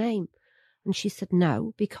clear his name? And she said,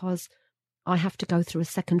 no, because I have to go through a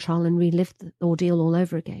second trial and relive the ordeal all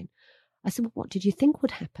over again. I said, well, what did you think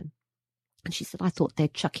would happen? And she said, I thought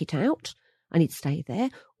they'd chuck it out and he'd stay there,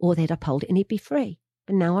 or they'd uphold it and he'd be free.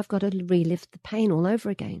 But now I've got to relive the pain all over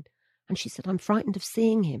again. And she said, I'm frightened of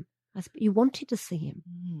seeing him. I said, but you wanted to see him.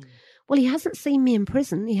 Well, he hasn't seen me in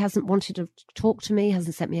prison. He hasn't wanted to talk to me, he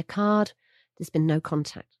hasn't sent me a card. There's been no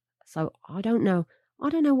contact. So I don't know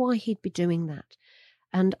why he'd be doing that.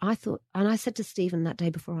 And I said to Stephen that day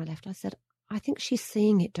before I left, I said, I think she's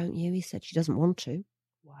seeing it, don't you? He said, she doesn't want to.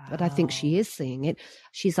 Wow. But I think she is seeing it.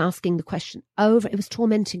 She's asking the question over. It was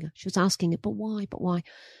tormenting her. She was asking it, but why? But why?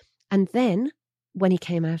 And then when he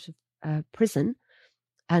came out of prison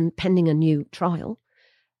and pending a new trial,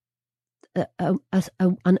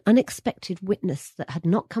 an unexpected witness that had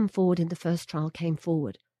not come forward in the first trial came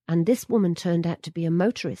forward. And this woman turned out to be a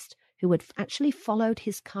motorist who had actually followed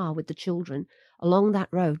his car with the children along that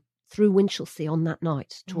road through Winchelsea on that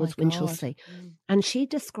night towards Winchelsea. And she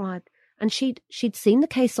described, and she'd seen the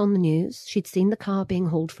case on the news. She'd seen the car being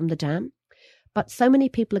hauled from the dam. But so many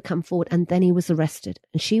people had come forward, and then he was arrested.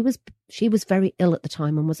 And she was very ill at the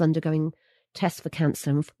time and was undergoing tests for cancer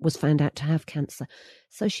and was found out to have cancer.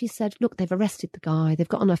 So she said, look, they've arrested the guy. They've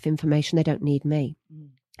got enough information. They don't need me.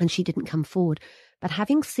 And she didn't come forward. But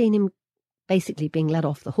having seen him basically being let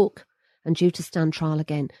off the hook and due to stand trial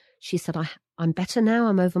again, she said, I'm better now.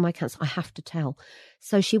 I'm over my cancer. I have to tell.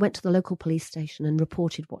 So she went to the local police station and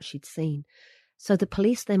reported what she'd seen. So the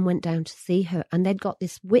police then went down to see her, and they'd got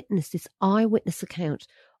this eyewitness account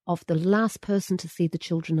of the last person to see the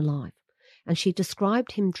children alive. And she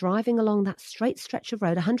described him driving along that straight stretch of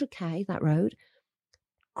road, 100k, that road,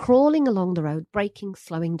 crawling along the road, braking,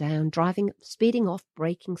 slowing down, driving, speeding off,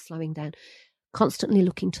 braking, slowing down, constantly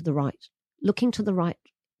looking to the right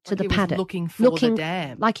to the paddock. Looking for the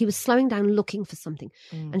dam. Like he was slowing down, looking for something.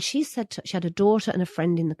 And she said she had a daughter and a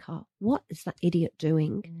friend in the car. What is that idiot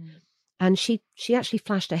doing? And she actually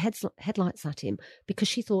flashed her headlights at him because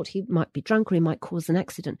she thought he might be drunk or he might cause an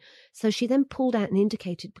accident. So she then pulled out and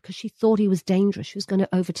indicated because she thought he was dangerous. She was going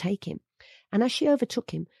to overtake him. And as she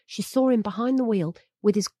overtook him, she saw him behind the wheel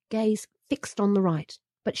with his gaze fixed on the right.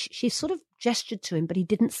 But she sort of gestured to him, but he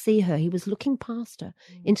didn't see her. He was looking past her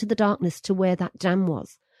into the darkness to where that dam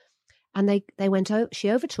was. And they went over,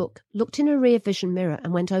 she overtook, looked in her rear vision mirror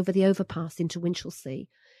and went over the overpass into Winchelsea.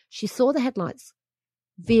 She saw the headlights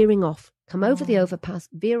veering off, come over the overpass,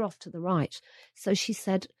 veer off to the right. So she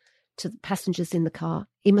said to the passengers in the car,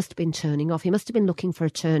 he must have been turning off. He must have been looking for a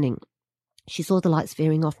turning. She saw the lights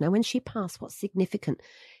veering off. Now, when she passed, what's significant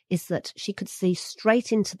is that she could see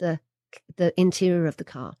straight into the interior of the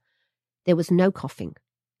car. There was no coughing.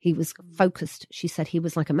 He was focused. She said he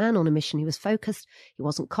was like a man on a mission. He was focused. He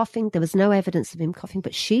wasn't coughing. There was no evidence of him coughing.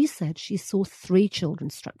 But she said she saw 3 children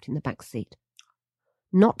strapped in the back seat.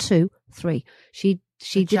 Not 2, 3. She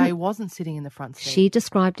Jay wasn't sitting in the front seat. She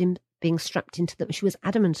described him being strapped into the. She was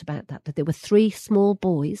adamant about that there were 3 small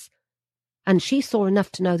boys. And she saw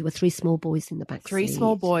enough to know there were 3 small boys in the back seat. 3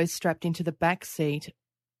 small boys strapped into the back seat,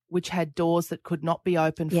 which had doors that could not be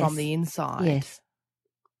opened from the inside. Yes.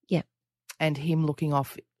 Yeah. And him looking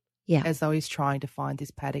off as though he's trying to find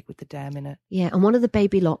this paddock with the dam in it. Yeah, and one of the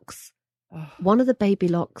baby locks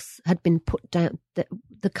had been put down.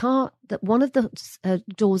 One of the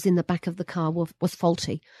doors in the back of the car was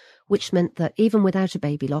faulty, which meant that even without a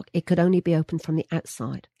baby lock, it could only be opened from the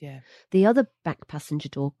outside. Yeah. The other back passenger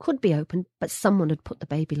door could be opened, but someone had put the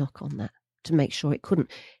baby lock on that to make sure it couldn't.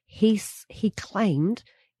 He claimed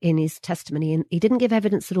in his testimony, and he didn't give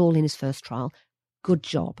evidence at all in his first trial, good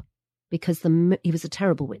job, because he was a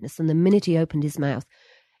terrible witness, and the minute he opened his mouth,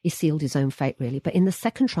 he sealed his own fate, really. But in the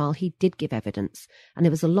second trial, he did give evidence, and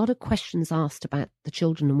there was a lot of questions asked about the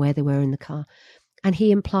children and where they were in the car. And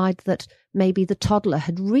he implied that maybe the toddler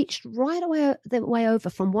had reached right away the way over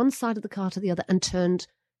from one side of the car to the other and turned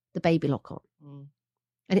the baby lock on. Mm.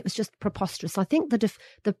 And it was just preposterous. I think that if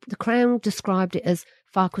the Crown described it as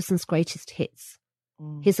Farquharson's greatest hits.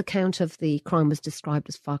 His account of the crime was described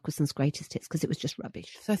as Farquharson's greatest hits because it was just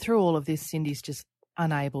rubbish. So through all of this, Cindy's just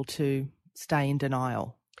unable to stay in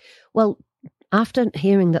denial. Well, after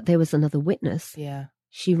hearing that there was another witness, yeah,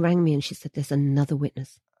 she rang me and she said, "There's another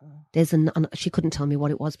witness." She couldn't tell me what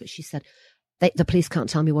it was, but she said, the police can't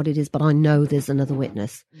tell me what it is, but I know there's another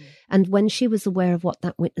witness. And when she was aware of what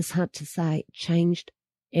that witness had to say, it changed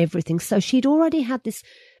everything. So she'd already had this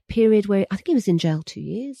period where, I think he was in jail 2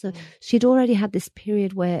 years. She'd already had this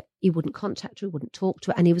period where he wouldn't contact her, wouldn't talk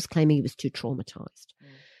to her, and he was claiming he was too traumatized.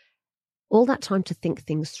 All that time to think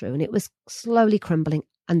things through, and it was slowly crumbling.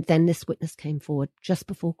 And then this witness came forward just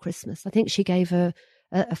before Christmas. I think she gave her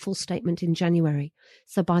a full statement in January.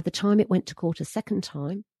 So by the time it went to court a second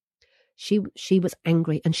time, she was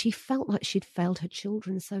angry and she felt like she'd failed her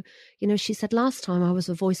children. So, she said, last time I was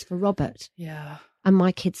a voice for Robert. Yeah. And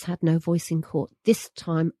my kids had no voice in court. This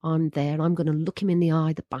time I'm there and I'm going to look him in the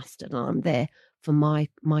eye, the bastard, and I'm there for my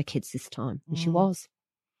kids this time. And she was.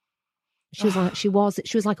 She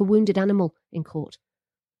was like a wounded animal in court.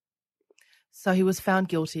 So he was found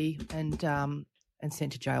guilty and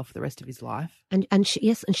sent to jail for the rest of his life. And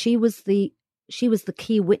she was the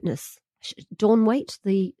key witness. Dawn Waite,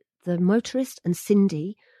 the motorist, and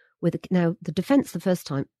Cindy were now the defence the first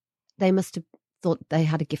time. They must have thought they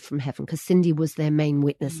had a gift from heaven because Cindy was their main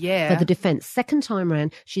witness for the defence. Second time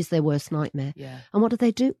around, she's their worst nightmare. Yeah. And what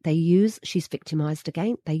do? She's victimised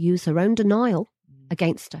again. They use her own denial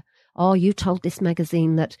against her. Oh, you told this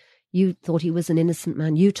magazine that you thought he was an innocent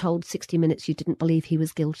man. You told 60 Minutes you didn't believe he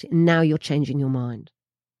was guilty, and now you're changing your mind.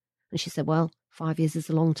 And she said, well, 5 years is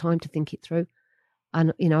a long time to think it through.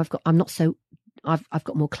 And, I've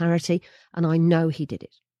got more clarity, and I know he did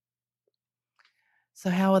it. So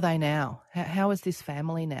how are they now? How is this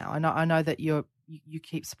family now? I know that you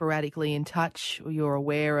keep sporadically in touch, or you're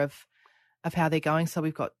aware of how they're going. So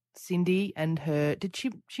we've got Cindy and her. Did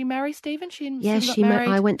she marry Stephen? She married.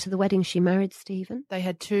 I went to the wedding. She married Stephen. They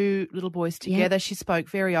had 2 little boys together. Yeah. She spoke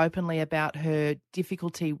very openly about her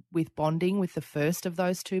difficulty with bonding with the first of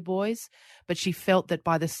those 2 boys, but she felt that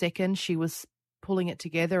by the second she was pulling it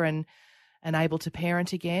together and able to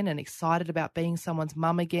parent again and excited about being someone's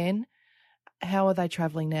mum again. How are they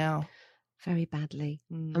travelling now? Very badly.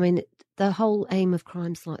 I mean, the whole aim of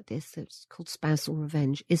crimes like this, it's called spousal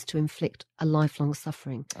revenge, is to inflict a lifelong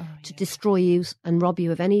suffering, to destroy you and rob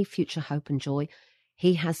you of any future hope and joy.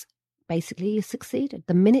 He has basically succeeded.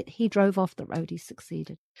 The minute he drove off the road, he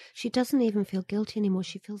succeeded. She doesn't even feel guilty anymore.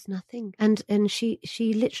 She feels nothing. And she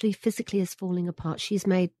literally physically is falling apart. She's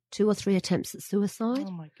made 2 or 3 attempts at suicide.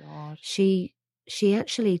 Oh, my God. She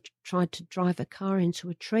actually tried to drive a car into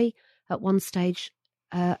a tree at one stage,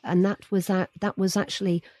 and that was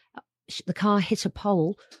actually the car hit a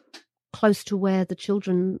pole close to where the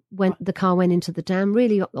children went. The car went into the dam,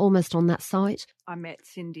 really almost on that site. I met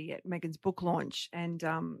Cindy at Megan's book launch, and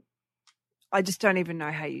I just don't even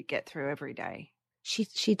know how you get through every day.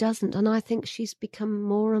 She doesn't, and I think she's become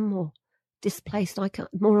more and more displaced,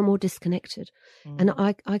 more and more disconnected. And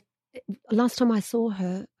I last time I saw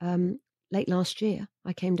her, late last year,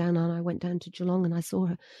 I came down and I went down to Geelong and I saw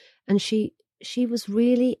her, and she was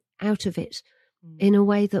really out of it in a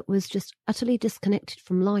way that was just utterly disconnected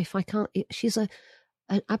from life. She's an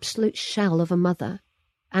absolute shell of a mother,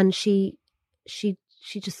 and she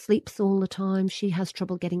just sleeps all the time. She has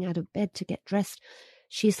trouble getting out of bed to get dressed.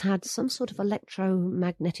 She's had some sort of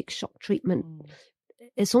electromagnetic shock treatment.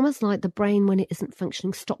 It's almost like the brain, when it isn't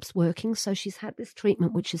functioning, stops working. So she's had this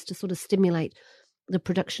treatment, which is to sort of stimulate the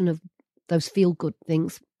production of those feel-good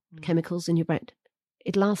things, chemicals in your brain.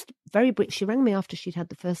 It lasts very brief. She rang me after she'd had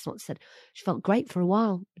the first lot, said she felt great for a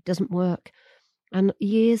while. It doesn't work. And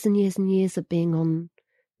years and years and years of being on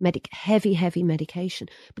heavy medication.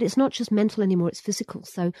 But it's not just mental anymore, it's physical.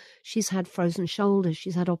 So she's had frozen shoulders,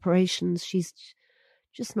 she's had operations, she's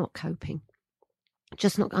just not coping.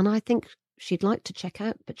 And I think she'd like to check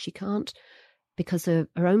out, but she can't because of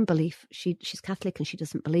her own belief. She's Catholic and she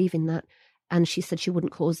doesn't believe in that. And she said she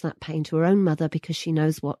wouldn't cause that pain to her own mother because she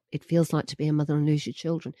knows what it feels like to be a mother and lose your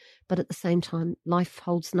children. But at the same time, life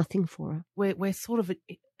holds nothing for her. We're sort of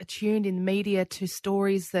attuned in media to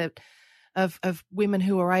stories that of women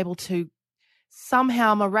who are able to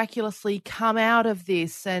somehow miraculously come out of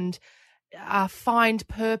this and find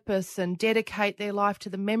purpose and dedicate their life to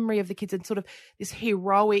the memory of the kids, and sort of this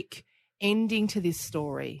heroic ending to this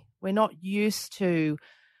story. We're not used to,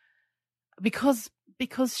 because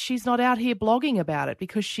she's not out here blogging about it,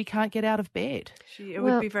 because she can't get out of bed. It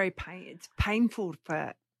would be very it's painful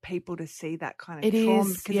for people to see that kind of trauma,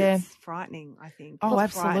 because it's frightening, I think. Oh,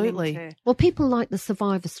 absolutely. Well, people like the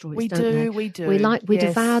survivor stories, we don't they? We do. We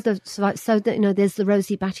devour the survivor. So that, there's the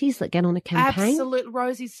Rosie Batties that get on a campaign. Absolutely.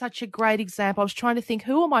 Rosie's such a great example. I was trying to think,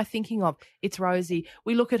 who am I thinking of? It's Rosie.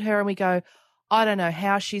 We look at her and we go, I don't know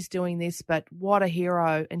how she's doing this, but what a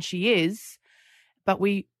hero. And she is. But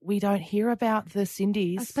we don't hear about the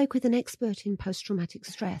Cindys. I spoke with an expert in post-traumatic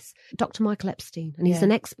stress, Dr. Michael Epstein, and he's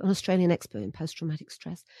an Australian expert in post-traumatic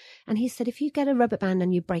stress. And he said, if you get a rubber band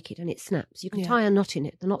and you break it and it snaps, you can tie a knot in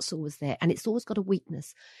it. The knot's always there, and it's always got a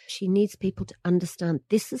weakness. She needs people to understand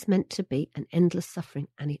this is meant to be an endless suffering,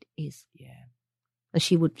 and it is. Yeah. And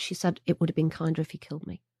she said it would have been kinder if he killed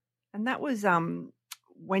me. And that was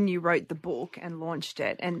when you wrote the book and launched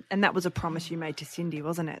it, and that was a promise you made to Cindy,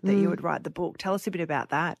 wasn't it, that you would write the book? Tell us a bit about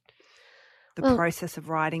that, the process of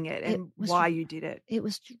writing it and why you did it. It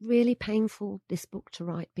was really painful, this book, to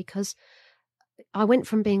write, because I went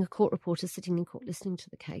from being a court reporter sitting in court listening to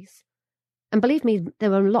the case. And believe me,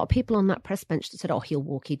 there were a lot of people on that press bench that said, oh, he'll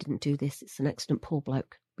walk, he didn't do this, it's an accident, poor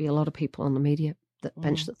bloke. Be a lot of people on the media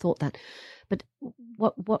bench that thought that. But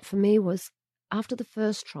what for me was, after the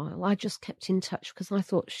first trial, I just kept in touch because I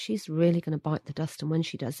thought she's really going to bite the dust, and when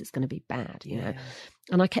she does, it's going to be bad, you know.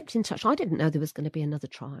 And I kept in touch. I didn't know there was going to be another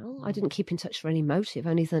trial. I didn't keep in touch for any motive,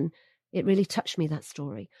 only then it really touched me, that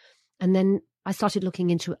story. And then I started looking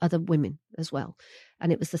into other women as well,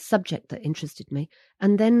 and it was the subject that interested me.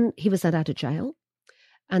 And then he was let out of jail,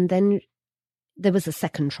 and then there was a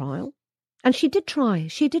second trial. And she did try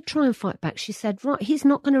and fight back. She said, right, he's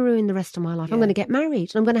not going to ruin the rest of my life. I'm going to get married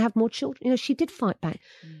and I'm going to have more children. She did fight back.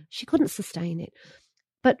 She couldn't sustain it.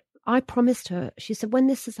 But I promised her, she said, when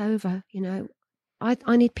this is over,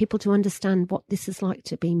 I need people to understand what this is like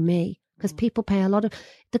to be me, because people pay a lot of,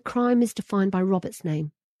 the crime is defined by Robert's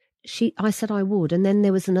name. I said I would. And then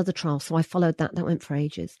there was another trial. So I followed that. That went for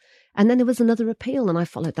ages. And then there was another appeal and I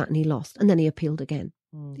followed that and he lost. And then he appealed again.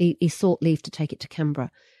 He sought leave to take it to Canberra.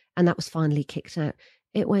 And that was finally kicked out.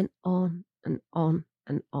 It went on and on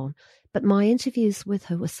and on. But my interviews with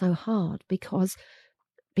her were so hard because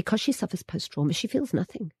she suffers post-trauma, she feels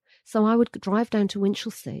nothing. So I would drive down to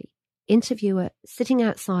Winchelsea, interview her, sitting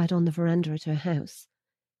outside on the veranda at her house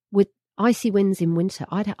with icy winds in winter.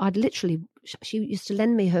 I'd literally, she used to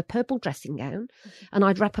lend me her purple dressing gown and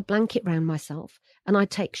I'd wrap a blanket round myself and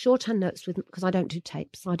I'd take shorthand notes because I don't do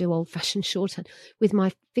tapes. I do old-fashioned shorthand.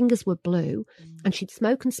 My fingers were blue and she'd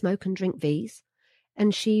smoke and drink V's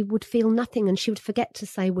and she would feel nothing and she would forget to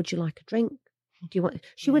say, would you like a drink? Do you want?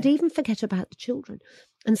 She would even forget about the children.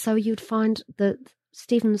 And so you'd find that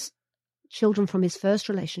Stephen's children from his first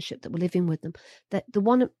relationship that were living with them, that the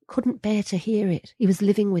one couldn't bear to hear it. He was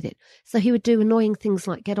living with it. So he would do annoying things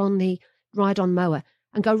like get on the ride-on mower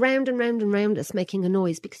and go round and round and round us making a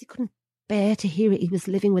noise because he couldn't bear to hear it. He was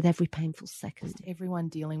living with every painful second. Just everyone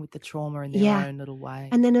dealing with the trauma in their own little way.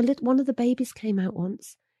 And then one of the babies came out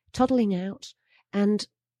once, toddling out, and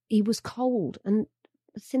he was cold. And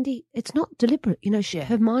Cindy, it's not deliberate. You know,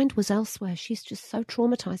 her mind was elsewhere. She's just so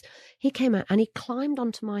traumatized. He came out and he climbed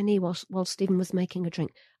onto my knee while Stephen was making a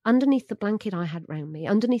drink, underneath the blanket I had round me,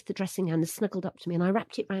 underneath the dressing gown, and snuggled up to me, and I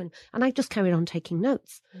wrapped it round, and I just carried on taking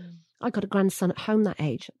notes. I got a grandson at home that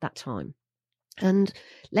age at that time. And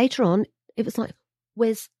later on, it was like,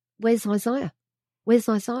 where's Isaiah? Where's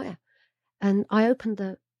Isaiah? And I opened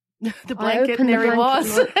the blanket, and there he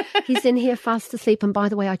was. He's in here fast asleep. And by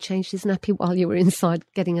the way, I changed his nappy while you were inside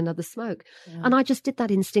getting another smoke. Yeah. And I just did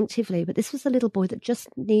that instinctively. But this was a little boy that just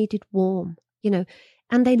needed warm, you know,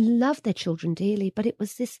 and they love their children dearly. But it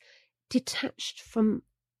was this detached from,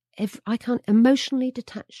 emotionally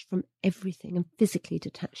detached from everything, and physically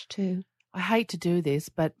detached too. I hate to do this,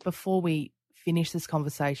 but before we finish this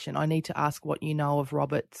conversation, I need to ask what you know of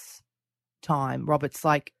Robert's time. Robert's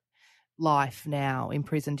life now in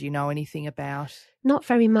prison. Do you know anything about? Not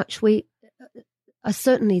very much. We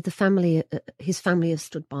certainly his family have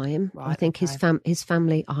stood by him. Right, I think his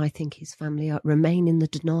family remain in the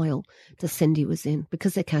denial that Cindy was in,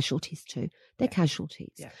 because they're casualties too. They're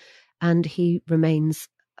casualties, and he remains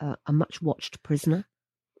a much watched prisoner.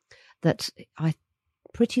 That I'm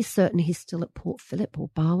pretty certain he's still at Port Phillip or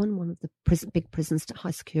Barwon, one of the big prisons,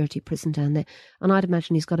 high security prison down there, and I'd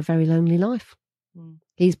imagine he's got a very lonely life.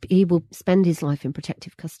 He will spend his life in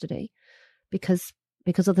protective custody because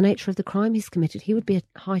of the nature of the crime he's committed. He would be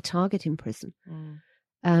a high target in prison.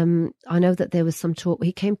 I know that there was some talk.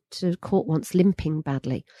 He came to court once limping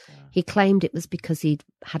badly. He claimed it was because he'd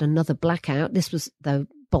had another blackout. This was, though,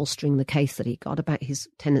 bolstering the case that he got about his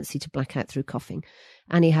tendency to black out through coughing.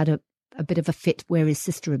 And he had a bit of a fit where his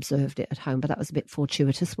sister observed it at home, but that was a bit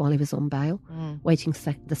fortuitous while he was on bail, waiting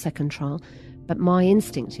the second trial. But my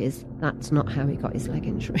instinct is that's not how he got his leg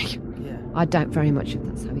injury. I doubt very much if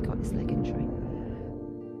that's how he got his leg injury.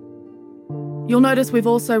 You'll notice we've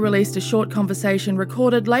also released a short conversation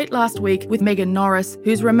recorded late last week with Megan Norris,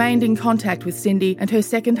 who's remained in contact with Cindy and her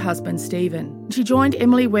second husband, Stephen. She joined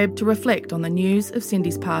Emily Webb to reflect on the news of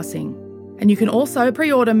Cindy's passing. And you can also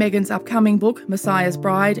pre-order Megan's upcoming book, Messiah's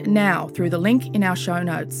Bride, now through the link in our show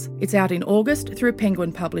notes. It's out in August through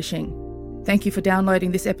Penguin Publishing. Thank you for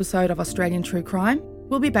downloading this episode of Australian True Crime.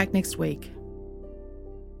 We'll be back next week.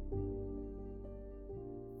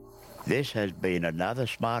 This has been another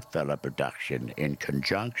Smartfella production in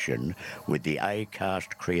conjunction with the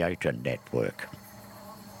Acast Creator Network.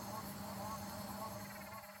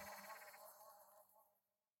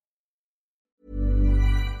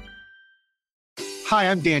 Hi,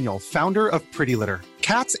 I'm Daniel, founder of Pretty Litter.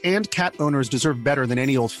 Cats and cat owners deserve better than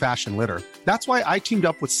any old-fashioned litter. That's why I teamed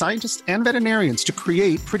up with scientists and veterinarians to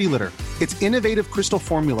create Pretty Litter. Its innovative crystal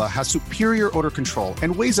formula has superior odor control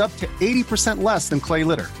and weighs up to 80% less than clay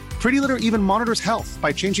litter. Pretty Litter even monitors health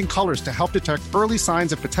by changing colors to help detect early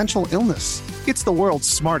signs of potential illness. It's the world's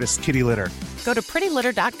smartest kitty litter. Go to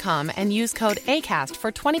prettylitter.com and use code ACAST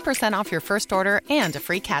for 20% off your first order and a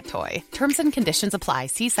free cat toy. Terms and conditions apply.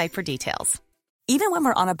 See site for details. Even when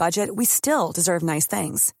we're on a budget, we still deserve nice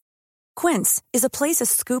things. Quince is a place to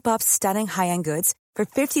scoop up stunning high-end goods for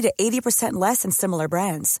 50 to 80% less than similar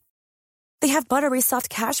brands. They have buttery soft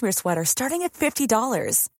cashmere sweaters starting at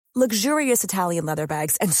 $50, luxurious Italian leather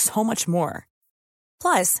bags, and so much more.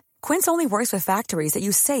 Plus, Quince only works with factories that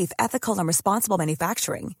use safe, ethical, and responsible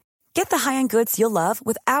manufacturing. Get the high-end goods you'll love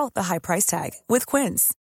without the high price tag with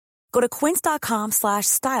Quince. Go to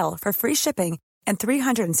quince.com/style for free shipping and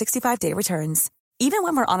 365-day returns. Even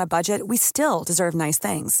when we're on a budget, we still deserve nice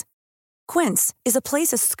things. Quince is a place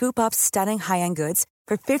to scoop up stunning high-end goods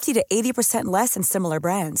for 50 to 80% less than similar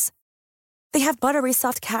brands. They have buttery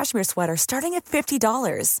soft cashmere sweaters starting at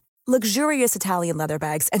 $50, luxurious Italian leather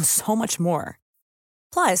bags, and so much more.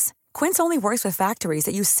 Plus, Quince only works with factories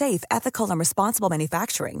that use safe, ethical, and responsible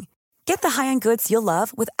manufacturing. Get the high-end goods you'll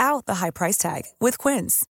love without the high price tag with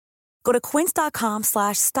Quince. Go to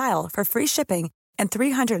quince.com/style for free shipping and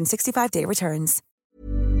 365-day returns.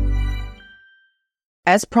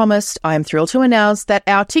 As promised, I am thrilled to announce that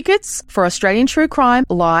our tickets for Australian True Crime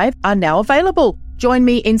Live are now available. Join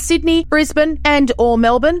me in Sydney, Brisbane and or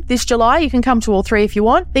Melbourne this July. You can come to all three if you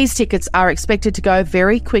want. These tickets are expected to go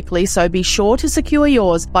very quickly, so be sure to secure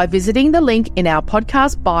yours by visiting the link in our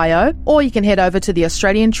podcast bio, or you can head over to the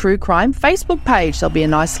Australian True Crime Facebook page. There'll be a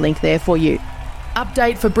nice link there for you.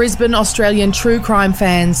 Update for Brisbane Australian True Crime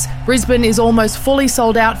fans. Brisbane is almost fully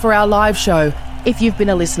sold out for our live show. If you've been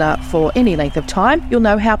a listener for any length of time, you'll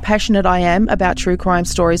know how passionate I am about true crime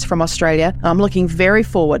stories from Australia. I'm looking very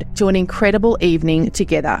forward to an incredible evening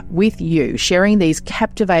together with you, sharing these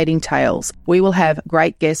captivating tales. We will have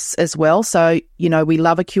great guests as well, so we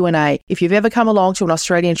love a Q&A. If you've ever come along to an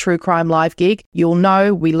Australian True Crime Live gig, you'll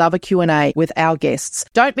know we love a Q&A with our guests.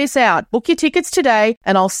 Don't miss out. Book your tickets today,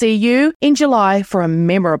 and I'll see you in July for a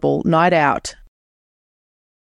memorable night out.